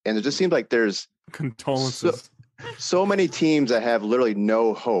 sadly, and it just seems like there's... Condolences. So many teams that have literally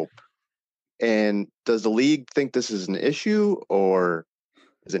no hope. And does the league think this is an issue, or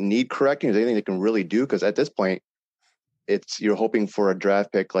does it need correcting? Is there anything they can really do? Because at this point, you're hoping for a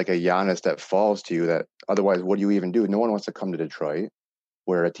draft pick like a Giannis that falls to you. That otherwise, what do you even do? No one wants to come to Detroit,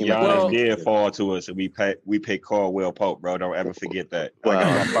 where a team Giannis did fall to us, and we picked Caldwell Pope, bro. Don't ever forget that. I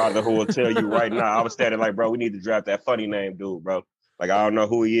got my father who will tell you right now. I was standing like, bro, we need to draft that funny name dude, bro. Like I don't know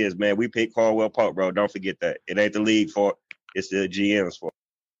who he is, man. We picked Caldwell Pope, bro. Don't forget that. It ain't the league for. It's the GM's for.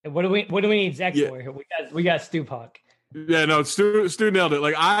 What do we need Zach for here? We got Stupak. Yeah, no, Stu nailed it.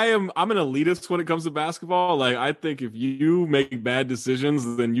 Like I'm an elitist when it comes to basketball. Like I think if you make bad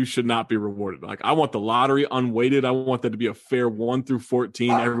decisions, then you should not be rewarded. Like I want the lottery unweighted. I want that to be a fair 1 through 14.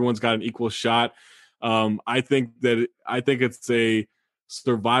 Everyone's got an equal shot. I think it's a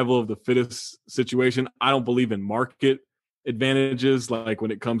survival of the fittest situation. I don't believe in market advantages like when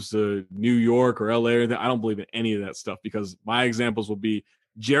it comes to New York or LA or anything. I don't believe in any of that stuff because my examples will be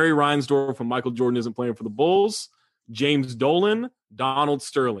Jerry Reinsdorf when Michael Jordan isn't playing for the Bulls, James Dolan, Donald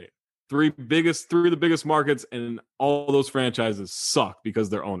Sterling. Three of the biggest markets, and all those franchises suck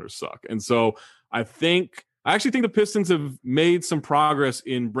because their owners suck. And so I actually think the Pistons have made some progress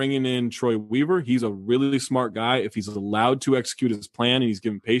in bringing in Troy Weaver. He's a really smart guy. If he's allowed to execute his plan and he's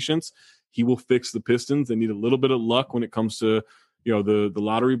given patience, he will fix the Pistons. They need a little bit of luck when it comes to, the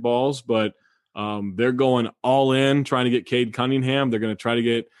lottery balls, but they're going all in trying to get Cade Cunningham. They're going to try to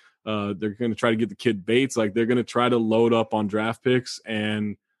get the kid Bates. Like they're going to try to load up on draft picks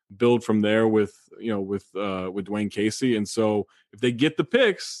and build from there with Dwayne Casey. And so if they get the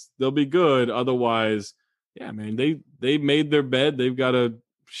picks, they'll be good. Otherwise, yeah, man, they made their bed. They've got to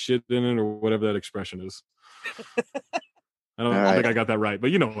shit in it or whatever that expression is. I don't think I got that right,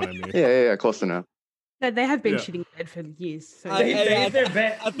 but you know what I mean. Yeah, close enough. No, they have been shitting bed for years. So. They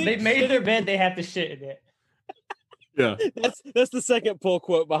made their bed. They have to shit in it. Yeah. That's the second pull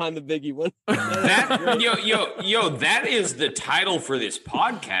quote behind the Biggie one. That is the title for this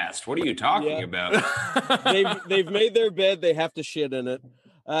podcast. What are you talking about? They've made their bed. They have to shit in it.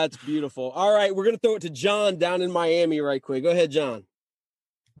 That's beautiful. All right, we're gonna throw it to John down in Miami right quick. Go ahead, John.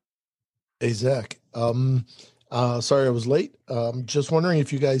 Hey Zach. Sorry I was late. Just wondering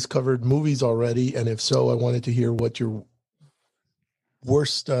if you guys covered movies already, and if so, I wanted to hear what your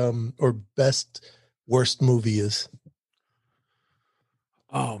worst or best worst movie is.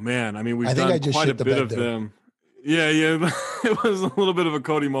 Oh man, I mean we've done quite a bit of them. Yeah, it was a little bit of a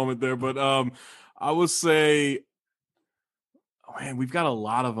Cody moment there, but I would say, oh, man, we've got a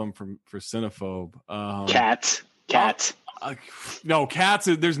lot of them for Cinephobe. Cats. No, Cats.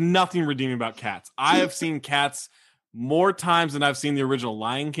 There's nothing redeeming about Cats. I have seen Cats more times than I've seen the original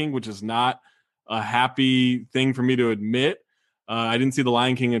Lion King, which is not a happy thing for me to admit. I didn't see the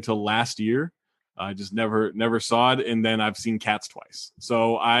Lion King until last year. I just never saw it, and then I've seen Cats twice.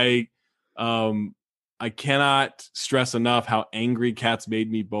 So I cannot stress enough how angry Cats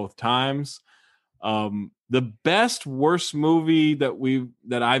made me both times. The best worst movie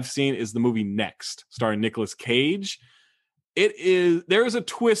that I've seen is the movie Next, starring Nicolas Cage. There is a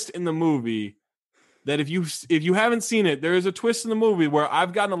twist in the movie that if you haven't seen it, there is a twist in the movie where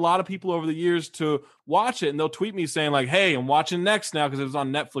I've gotten a lot of people over the years to watch it, and they'll tweet me saying like, "Hey, I'm watching Next now," because it was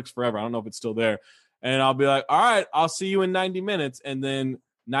on Netflix forever. I don't know if it's still there. And I'll be like, "All right, I'll see you in 90 minutes." And then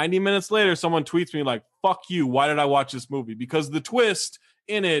 90 minutes later, someone tweets me like, "Fuck you. Why did I watch this movie?" Because the twist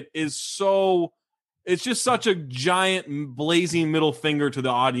in it is it's just such a giant blazing middle finger to the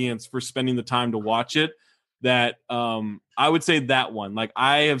audience for spending the time to watch it that I would say that one. Like,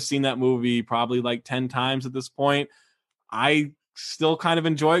 I have seen that movie probably like 10 times at this point. I still kind of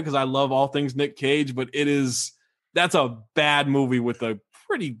enjoy it because I love all things Nick Cage, but that's a bad movie with a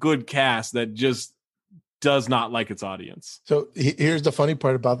pretty good cast that just does not like its audience. So here's the funny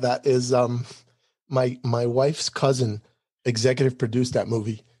part about that is my wife's cousin executive produced that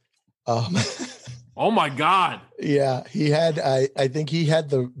movie. Oh my God. Yeah, he had I think he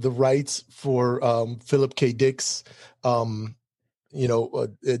had the rights for Philip K. Dick's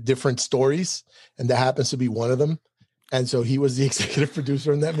different stories, and that happens to be one of them. And so he was the executive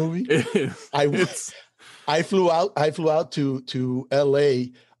producer in that movie. I flew out to LA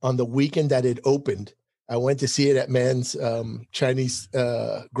on the weekend that it opened. I went to see it at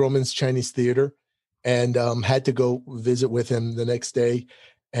Grauman's Chinese Theater, and had to go visit with him the next day.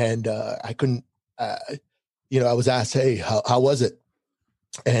 And I couldn't, I was asked, "Hey, how was it?"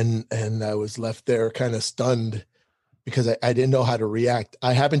 And I was left there kind of stunned because I didn't know how to react.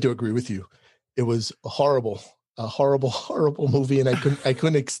 I happen to agree with you. It was a horrible movie, and I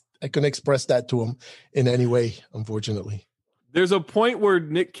couldn't express that to him in any way, unfortunately. There's a point where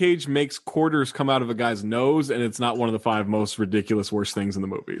Nick Cage makes quarters come out of a guy's nose, and it's not one of the 5 most ridiculous worst things in the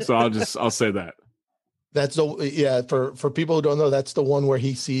movie. So I'll say that. That's for people who don't know, that's the one where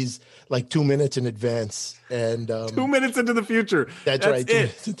he sees like 2 minutes in advance and 2 minutes into the future. That's right.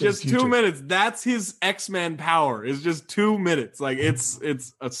 Just 2 minutes. That's his X-Men power. It's just 2 minutes. Like it's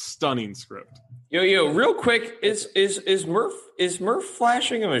a stunning script. Yo, real quick, is Murph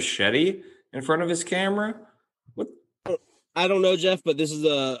flashing a machete in front of his camera? What? I don't know, Jeff, but this is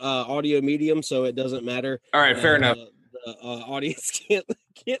a audio medium, so it doesn't matter. All right, fair enough. The audience can't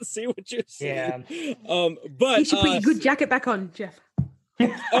see what you're saying. Yeah. But you should put your good jacket back on, Jeff.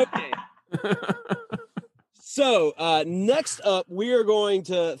 Okay. So next up, we are going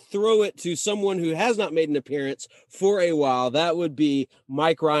to throw it to someone who has not made an appearance for a while. That would be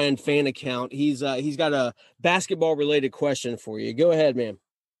Mike Ryan fan account. He's got a basketball related question for you. Go ahead, man.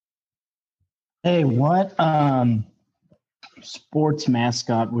 Hey, what sports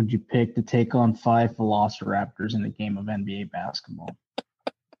mascot would you pick to take on 5 Velociraptors in a game of NBA basketball?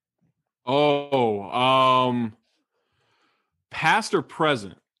 Past or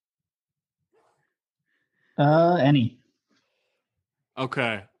present? Any.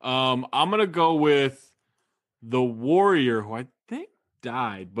 Okay. I'm gonna go with the Warrior, who I think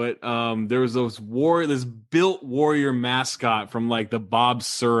died, but there was this built Warrior mascot from like the Bob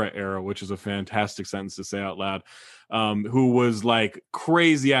Sura era, which is a fantastic sentence to say out loud. Who was like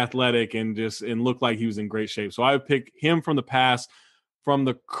crazy athletic and looked like he was in great shape. So I would pick him from the past. From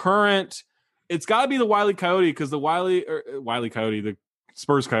the current, it's got to be the Wile E. Coyote, because the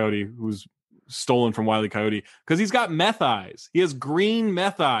Spurs Coyote, who's stolen from Wile E. Coyote, because he's got meth eyes. He has green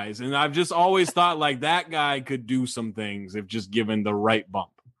meth eyes, and I've just always thought like that guy could do some things if just given the right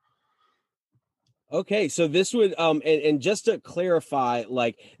bump. Okay, so this would and just to clarify,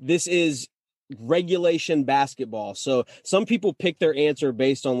 like this is regulation basketball. So some people pick their answer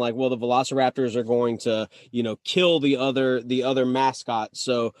based on like, well, the Velociraptors are going to, kill the other mascot.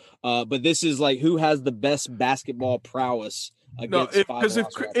 So, but this is like who has the best basketball prowess against because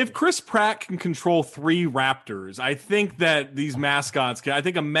if Chris Pratt can control 3 Raptors, I think that these mascots can. I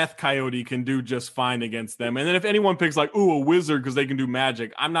think a meth coyote can do just fine against them. And then if anyone picks like, a wizard because they can do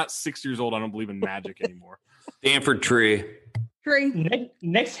magic, I'm not 6 years old. I don't believe in magic anymore. Stanford Tree.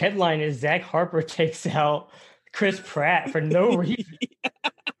 Next headline is Zach Harper takes out Chris Pratt for no reason.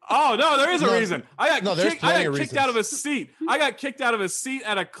 Oh no, there is a reason. I got kicked kicked out of a seat. I got kicked out of a seat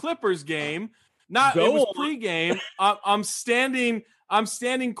at a Clippers game. It was pregame. I'm standing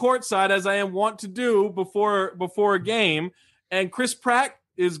courtside as I am wont to do before a game, and Chris Pratt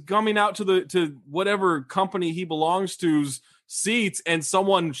is coming out to whatever company he belongs to's seats, and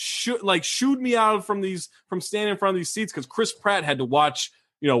someone shooed me out from standing in front of these seats because Chris Pratt had to watch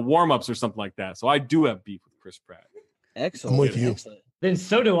warm-ups or something like that. So I do have beef with Chris Pratt. Excellent. I'm with you. Excellent. Then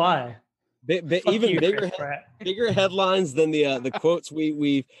so do I. Even bigger headlines than the quotes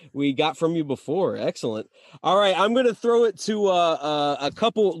we got from you before. Excellent. All right, I'm going to throw it to a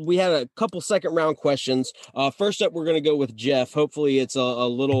couple. We had a couple second round questions. First up, we're going to go with Jeff. Hopefully, it's a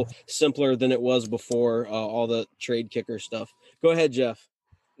little simpler than it was before all the trade kicker stuff. Go ahead, Jeff.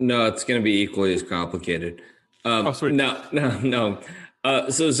 No, it's going to be equally as complicated. Sweet. No.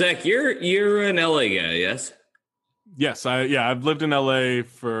 So Zach, you're an LA guy, yes? Yes, I've lived in LA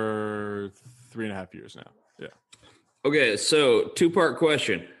for 3.5 years now. Yeah. Okay, so 2-part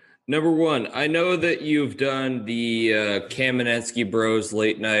question. Number 1, I know that you've done the Kamenetsky Bros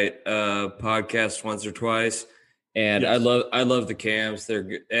late night podcast once or twice, and yes. I love the Cams. They're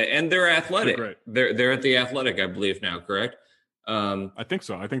good, and they're athletic. They're at the Athletic, I believe now, correct? I think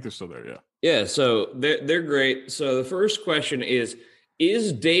so. I think they're still there. Yeah. Yeah. So they're great. So the first question is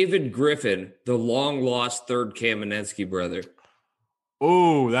David Griffin the long lost third Kamenetsky brother?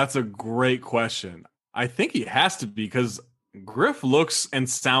 Oh, that's a great question. I think he has to be because Griff looks and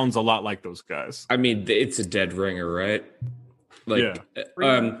sounds a lot like those guys. I mean, it's a dead ringer, right? Yeah.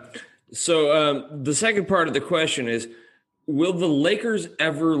 So the second part of the question is, will the Lakers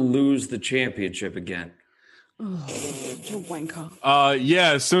ever lose the championship again? Oh, wanker.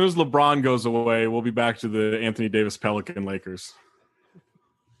 Yeah, as soon as LeBron goes away, we'll be back to the Anthony Davis Pelican Lakers.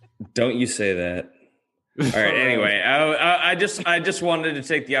 Don't you say that. All right. Anyway, I just wanted to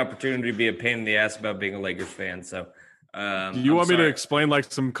take the opportunity to be a pain in the ass about being a Lakers fan. So, do you want me to explain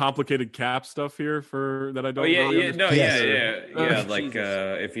like some complicated cap stuff here that I don't? Yeah. Like,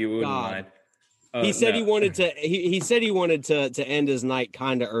 if you wouldn't mind. He said he wanted to. He said he wanted to end his night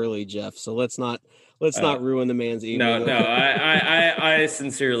kind of early, Jeff. So let's not ruin the man's evening. No. I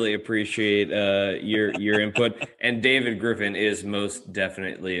sincerely appreciate your input. And David Griffin is most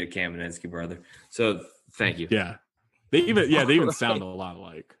definitely a Kamenetsky brother. So thank you. Yeah, they even sound a lot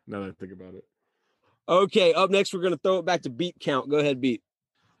alike. Now that I think about it. Okay, up next we're going to throw it back to Beat Count. Go ahead, Beat.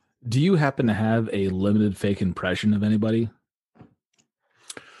 Do you happen to have a limited fake impression of anybody?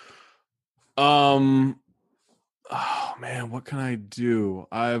 Oh man, what can I do?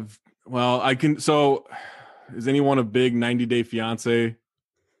 I can. So, is anyone a big 90 Day Fiance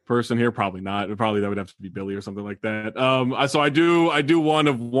person here? Probably not. Probably that would have to be Billy or something like that. So I do one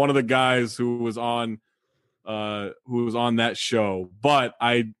of the guys who was on that show, but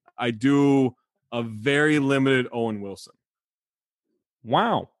I do a very limited Owen Wilson.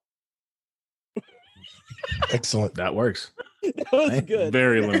 Wow. Excellent. That works. That was good.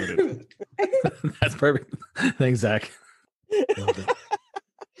 Very limited. That's perfect. Thanks, Zach.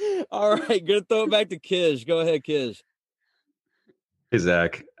 All right, gonna throw it back to Kish. Go ahead, Kish. Hey,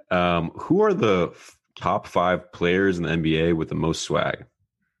 Zach. Who are the top 5 players in the NBA with the most swag?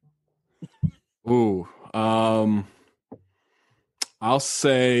 Ooh, I'll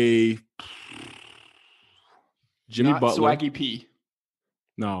say Jimmy Not Butler. Swaggy P.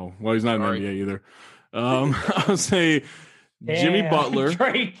 No, well, he's not in the NBA either. I'll say Jimmy Butler.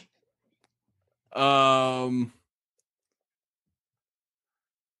 Drake. All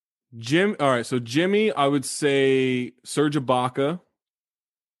right, so Jimmy, I would say Serge Ibaka.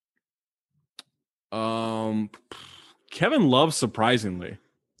 Kevin Love, surprisingly.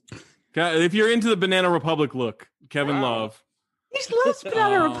 If you're into the Banana Republic look, Kevin Love. He loves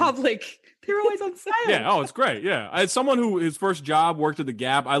Banana Republic. They're always on sale. Yeah, it's great. Yeah. As someone who his first job worked at the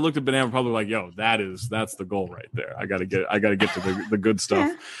Gap, I looked at Banana Republic like, yo, that's the goal right there. I gotta get to the good stuff.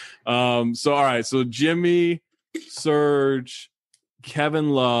 Yeah. So all right, so Jimmy, Serge,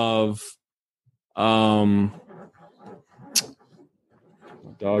 Kevin Love. My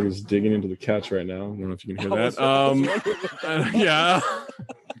dog is digging into the couch right now. I don't know if you can hear that. Yeah.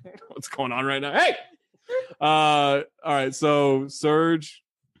 what's going on right now. Hey, all right. So Serge,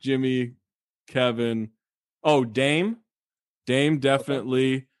 Jimmy, Kevin, Dame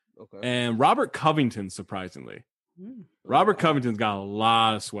definitely, Okay. and Robert Covington. Surprisingly, Robert Covington's got a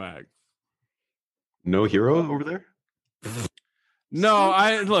lot of swag. No hero over there. No,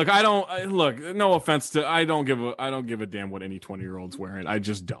 no offense to, I don't give a damn what any 20-year-old's wearing. I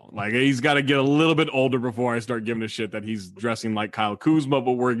just don't. Like, he's got to get a little bit older before I start giving a shit that he's dressing like Kyle Kuzma,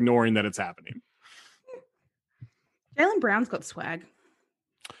 but we're ignoring that it's happening. Jaylen Brown's got swag.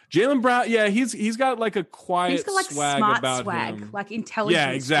 Jaylen Brown, yeah, he's got like a quiet He's got like swag smart about swag, him. like intelligent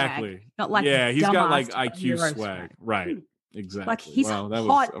Yeah, exactly. swag. Not like he's got like dumbass IQ hero swag. Right. Exactly. Like he's wow, that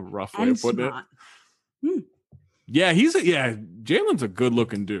hot was a rough way and of putting smart. it. Yeah, Jalen's a good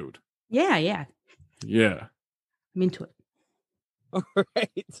looking dude. Yeah. Yeah. I'm into it. All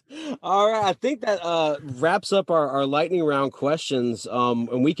right. I think that wraps up our lightning round questions.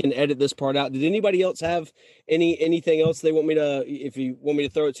 And we can edit this part out. Did anybody else have anything else they want me to? If you want me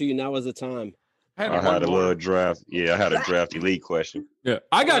to throw it to you, now is the time. I had a little draft. Yeah, I had a draft elite question. Yeah,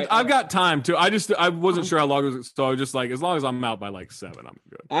 I've got time too. I wasn't sure how long it was, so I was just like, as long as I'm out by like 7, I'm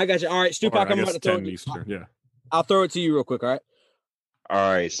good. I got you. All right, Stupak, I'm about to throw it. Eastern. Yeah, I'll throw it to you real quick. All right.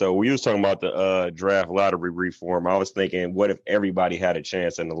 All right, so we was talking about the draft lottery reform. I was thinking, what if everybody had a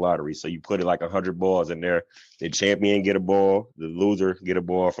chance in the lottery? So you put it like 100 balls in there. The champion get a ball, the loser get a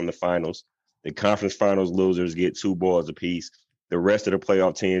ball from the finals. The conference finals losers get 2 balls apiece. The rest of the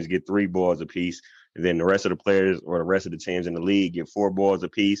playoff teams get 3 balls apiece. And then the rest of the players or the rest of the teams in the league get 4 balls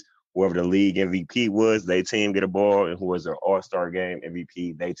apiece. Whoever the league MVP was, they team get a ball. And who was their all-star game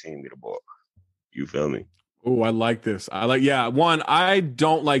MVP, they team get a ball. You feel me? Oh, I like this. I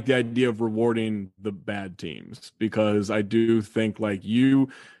don't like the idea of rewarding the bad teams, because I do think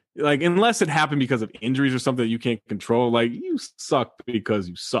unless it happened because of injuries or something that you can't control, like, you suck because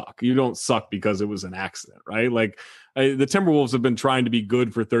you suck. You don't suck because it was an accident, right? Like, the Timberwolves have been trying to be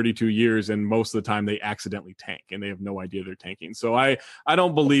good for 32 years, and most of the time they accidentally tank and they have no idea they're tanking. So I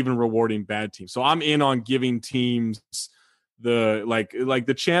don't believe in rewarding bad teams. So I'm in on giving teams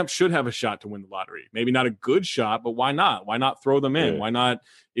the champs should have a shot to win the lottery. Maybe not a good shot, but why not? Why not throw them in? Yeah. Why not?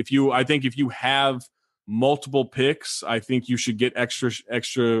 I think if you have multiple picks, I think you should get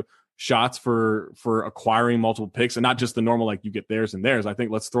extra shots for acquiring multiple picks, and not just the normal, like, you get theirs and theirs. I think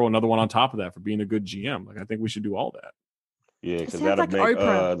let's throw another one on top of that for being a good GM. Like, I think we should do all that. Yeah, because that'll make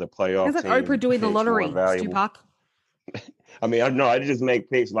the playoff. It's like Oprah doing the lottery, Stupak. I mean, I just make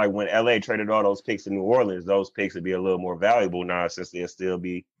picks like when LA traded all those picks to New Orleans, those picks would be a little more valuable now, since they'll still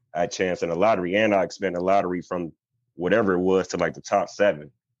be a chance in the lottery. And I expand the lottery from whatever it was to like the top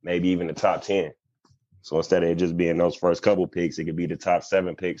 7, maybe even the top 10. So instead of it just being those first couple picks, it could be the top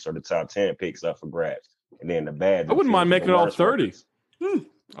 7 picks or the top 10 picks up for grabs. And then the bad. I wouldn't mind making it all 30.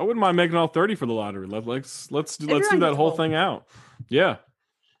 I wouldn't mind making it all 30 for the lottery. Let's do that whole thing out. Yeah.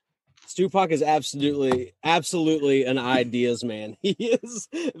 Stupak is absolutely an ideas man. He is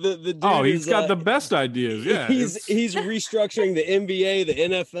the dude. Oh, he's got the best ideas. Yeah, he's restructuring the NBA, the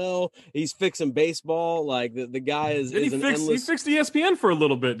NFL. He's fixing baseball. Like, the guy is. He fixed ESPN for a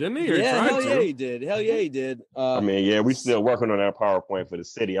little bit, didn't he? He did. Hell yeah, he did. I mean, yeah, we still working on that PowerPoint for the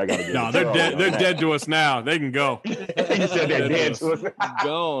city. I gotta get. No, they're dead. They're dead to us now. They can go. You said they're dead to us.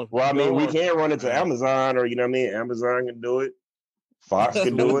 Gone. Well, I mean, we can run it to Amazon, or Amazon can do it. Fox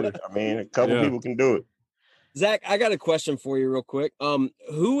can do it. I mean, a couple people can do it. Zach, I got a question for you real quick.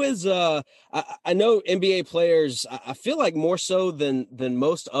 Who is I know NBA players, I feel like more so than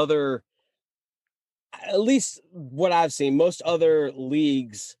most other, at least what I've seen, most other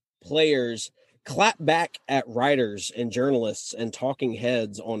leagues players clap back at writers and journalists and talking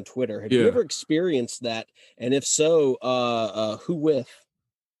heads on Twitter. Have you ever experienced that? And if so, who with?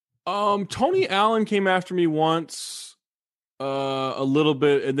 Tony Allen came after me once. A little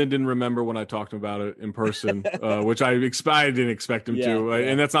bit, and then didn't remember when I talked about it in person, which I didn't expect him to.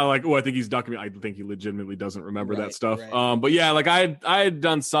 And that's not like, I think he's ducking me. I think he legitimately doesn't remember that stuff. Right. But yeah, like I had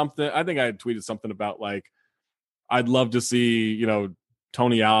done something. I think I had tweeted something about, like, I'd love to see,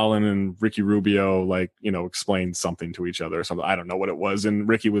 Tony Allen and Ricky Rubio, like, explain something to each other or something. I don't know what it was. And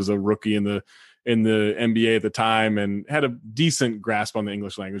Ricky was a rookie in the NBA at the time and had a decent grasp on the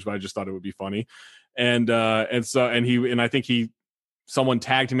English language, but I just thought it would be funny. And I think someone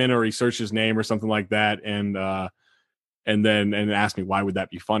tagged him in, or he searched his name or something like that. And asked me, why would that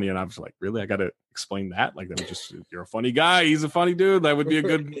be funny? And I was like, really? I got to explain that? Like, that was just, you're a funny guy. He's a funny dude. That would be a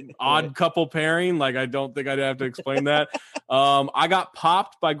good odd couple pairing. Like, I don't think I'd have to explain that. I got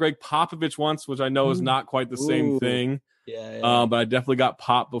popped by Greg Popovich once, which I know is not quite the same thing. Yeah. But I definitely got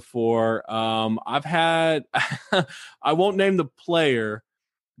popped before. I've had, I won't name the player,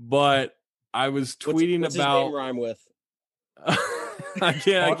 but I was tweeting what's about. his name rhyme with? I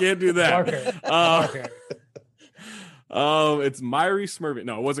can't do that. It's Myrie Smurvey.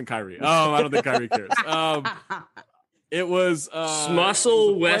 No, it wasn't Kyrie. I don't think Kyrie cares. It was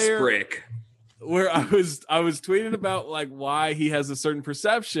Smussel Westbrick. Where I was tweeting about like why he has a certain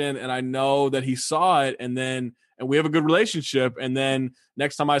perception, and I know that he saw it, and we have a good relationship. And then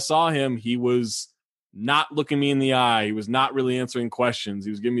next time I saw him, he was not looking me in the eye. He was not really answering questions.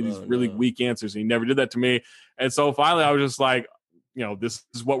 He was giving me these really weak answers, and he never did that to me. And so finally, I was just like, this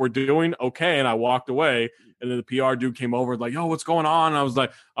is what we're doing, okay? And I walked away. And then the PR dude came over, like, "Yo, what's going on?" And I was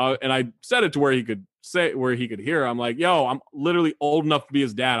like, and I said it to where he could hear. I'm like, "Yo, I'm literally old enough to be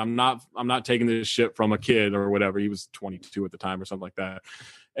his dad. I'm not taking this shit from a kid or whatever." He was 22 at the time or something like that.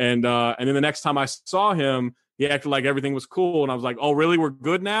 And then the next time I saw him, he acted like everything was cool, and I was like, "Oh, really? We're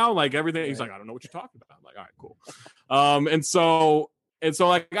good now? Like everything?" He's like, "I don't know what you're talking about." I'm like, "All right, cool." And so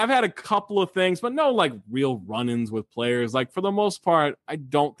like I've had a couple of things, but no like real run-ins with players. Like for the most part, I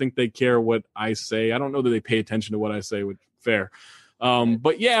don't think they care what I say. I don't know that they pay attention to what I say, which fair.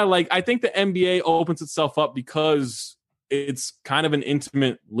 But yeah, like I think the NBA opens itself up because it's kind of an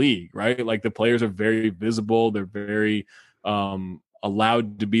intimate league, right? Like the players are very visible. They're very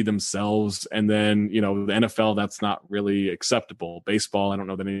allowed to be themselves. And then, the NFL, that's not really acceptable. Baseball, I don't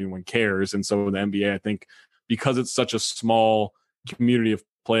know that anyone cares. And so the NBA, I think because it's such a small community of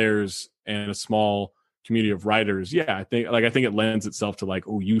players and a small community of writers, I think it lends itself to like,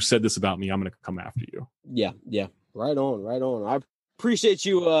 oh, you said this about me, I'm gonna come after you. Yeah, right on. I appreciate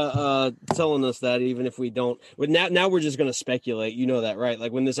you telling us that, even if we don't. But now we're just gonna speculate. You know that, right?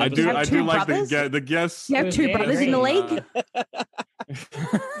 Like when this episode, I do like the guess. You have two brothers in the league.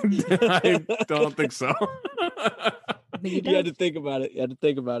 I don't think so. You had to think about it.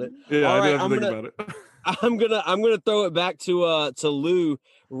 Yeah, all right, I do have to think about it. I'm gonna throw it back to Lou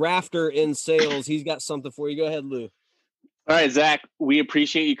Rafter in sales. He's got something for you. Go ahead, Lou. All right, Zach, we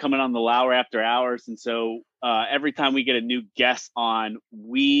appreciate you coming on the Lauer After Hours. And so every time we get a new guest on,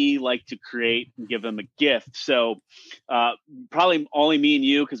 we like to create and give them a gift. So probably only me and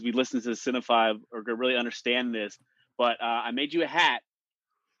you, because we listen to the Cine5, are going to really understand this. But I made you a hat.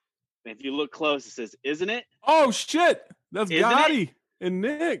 And if you look close, it says, "Isn't it?" Oh, shit. That's Gotti and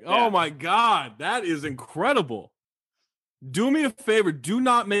Nick. Yeah. Oh, my God. That is incredible. Do me a favor. Do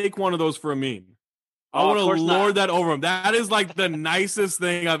not make one of those for a meme. I want to lord that over him. That is like the nicest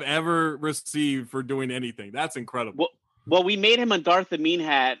thing I've ever received for doing anything. That's incredible. Well, we made him a Darth Amin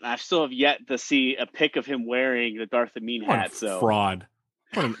hat. And I still have yet to see a pic of him wearing the Darth Amin hat. Fraud.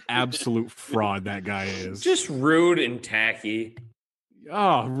 What an absolute fraud that guy is. Just rude and tacky.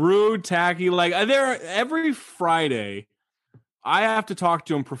 Oh, rude, tacky. Like every Friday, I have to talk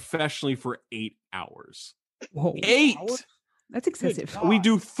to him professionally for 8 hours. Whoa, 8 hours? That's excessive. We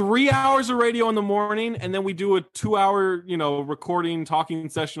do 3 hours of radio in the morning, and then we do a 2-hour, recording, talking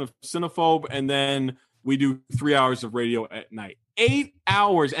session of Cinephobe, and then we do 3 hours of radio at night. 8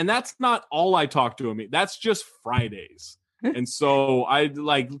 hours, and that's not all I talk to him. That's just Fridays. And so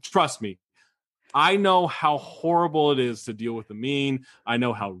trust me, I know how horrible it is to deal with the mean. I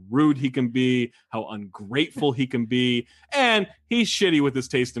know how rude he can be, how ungrateful he can be, and he's shitty with his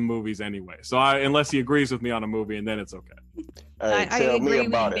taste in movies anyway. So unless he agrees with me on a movie, and then it's okay. Hey, I agree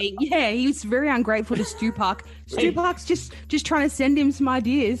with me. Yeah, he's very ungrateful to Stu Park. Stu Park's just trying to send him some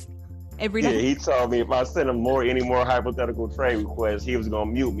ideas every day. Yeah, he told me if I sent him any more hypothetical trade requests, he was gonna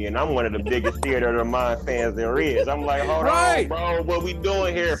mute me. And I'm one of the biggest Theater of the Mind fans there is. I'm like, hold on, bro, what we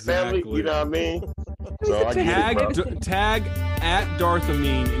doing here, family? You know what I mean? So I tag at Darth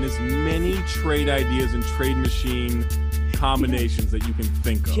Amin in as many trade ideas and trade machine combinations that you can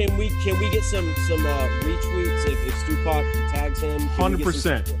think of. Can we get some retweets if Stu Park tags him?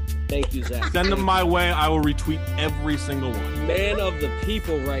 100%. Thank you, Zach. Send them my way. I will retweet every single one. Man of the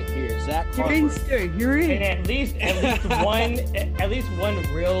people right here, Zach Harper. You're in, Stu. You're in. And at least one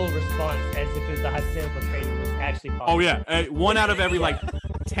real response, as if it was the hypothetical trade was actually possible. Oh yeah, 1 out of every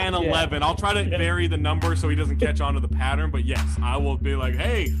 10, 11. I'll try to vary the number so he doesn't catch on to the pattern. But yes, I will be like,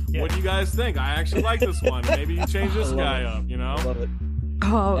 hey, what do you guys think? I actually like this one. Maybe you change this guy up. I love it.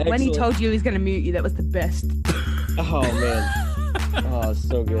 Oh, Excellent. when he told you he was going to mute you, that was the best. Oh man. Oh,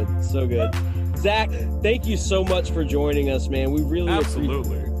 so good. Zach, thank you so much for joining us, man. We really appreciate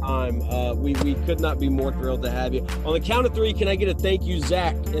your time. We could not be more thrilled to have you. On the count of 3, can I get a thank you,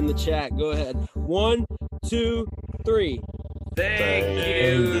 Zach, in the chat? Go ahead. 1, 2, 3. Thank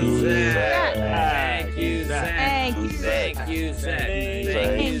you, Zach. Thank you, Zach. Thank you, Zach. Thank you, Zach.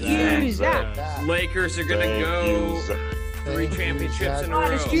 Thank you, Zach. Lakers are gonna go 3 championships in a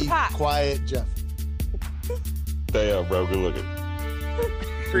row. Quiet, Jeff. Stay up, bro. Good looking.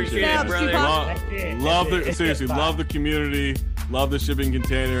 Appreciate it, brother. Love the community. Love the shipping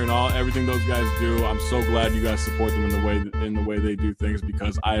container and everything those guys do. I'm so glad you guys support them in the way they do things,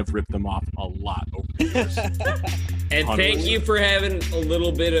 because I have ripped them off a lot over the years. And thank you for having a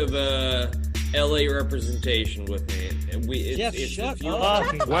little bit of LA representation with me.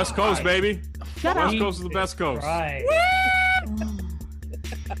 West Coast, baby. West Coast is the best coast. Right.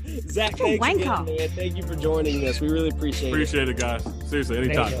 Zach, thanks again, man. Thank you for joining us. We really appreciate it. Appreciate it, guys. Seriously,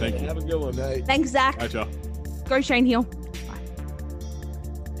 anytime. Thank you. Have a good one, mate. Thanks, Zach. All right, y'all. Go Shane Hill.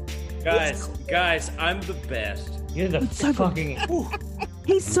 Guys, I'm the best. You're the fucking.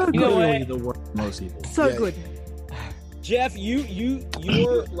 He's so good. Literally the worst most people. So good. Jeff,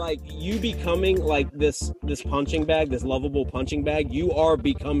 you're like you becoming like this punching bag, this lovable punching bag. You are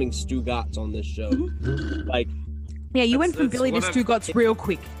becoming Stu Gotts on this show. Like, yeah, you went from Billy to Stu Gotts real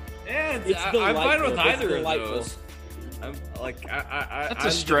quick. Yeah, I'm fine with either of those. I'm like, That's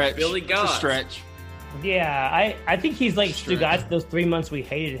a stretch. Billy Gotts. That's a stretch. Yeah, I think he's like Stu Gotts those 3 months we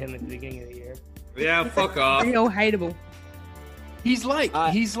hated him at the beginning of the year. Yeah, fuck off. Real hateable. He's not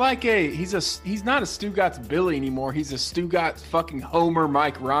a Stu Gotts Billy anymore. He's a Stu Gotts fucking Homer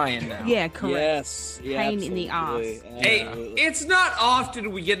Mike Ryan now. Yeah, correct. Yes. Yeah, Pain in the ass. Hey, it's not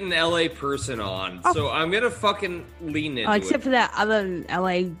often we get an LA person on, so I'm gonna fucking lean into except it. for that other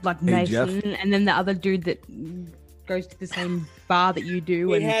LA like Nathan, and then the other dude that goes to the same bar that you do.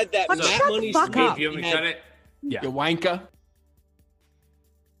 We and had that like, Matt shut the Money fuck up. You want me to cut it? Yeah. You wanker.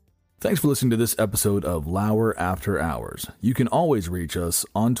 Thanks for listening to this episode of Lauer After Hours. You can always reach us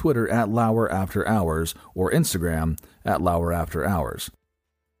on Twitter at Lauer After Hours or Instagram at Lauer After Hours.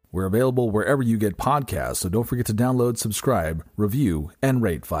 We're available wherever you get podcasts, so don't forget to download, subscribe, review, and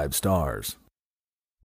rate 5 stars.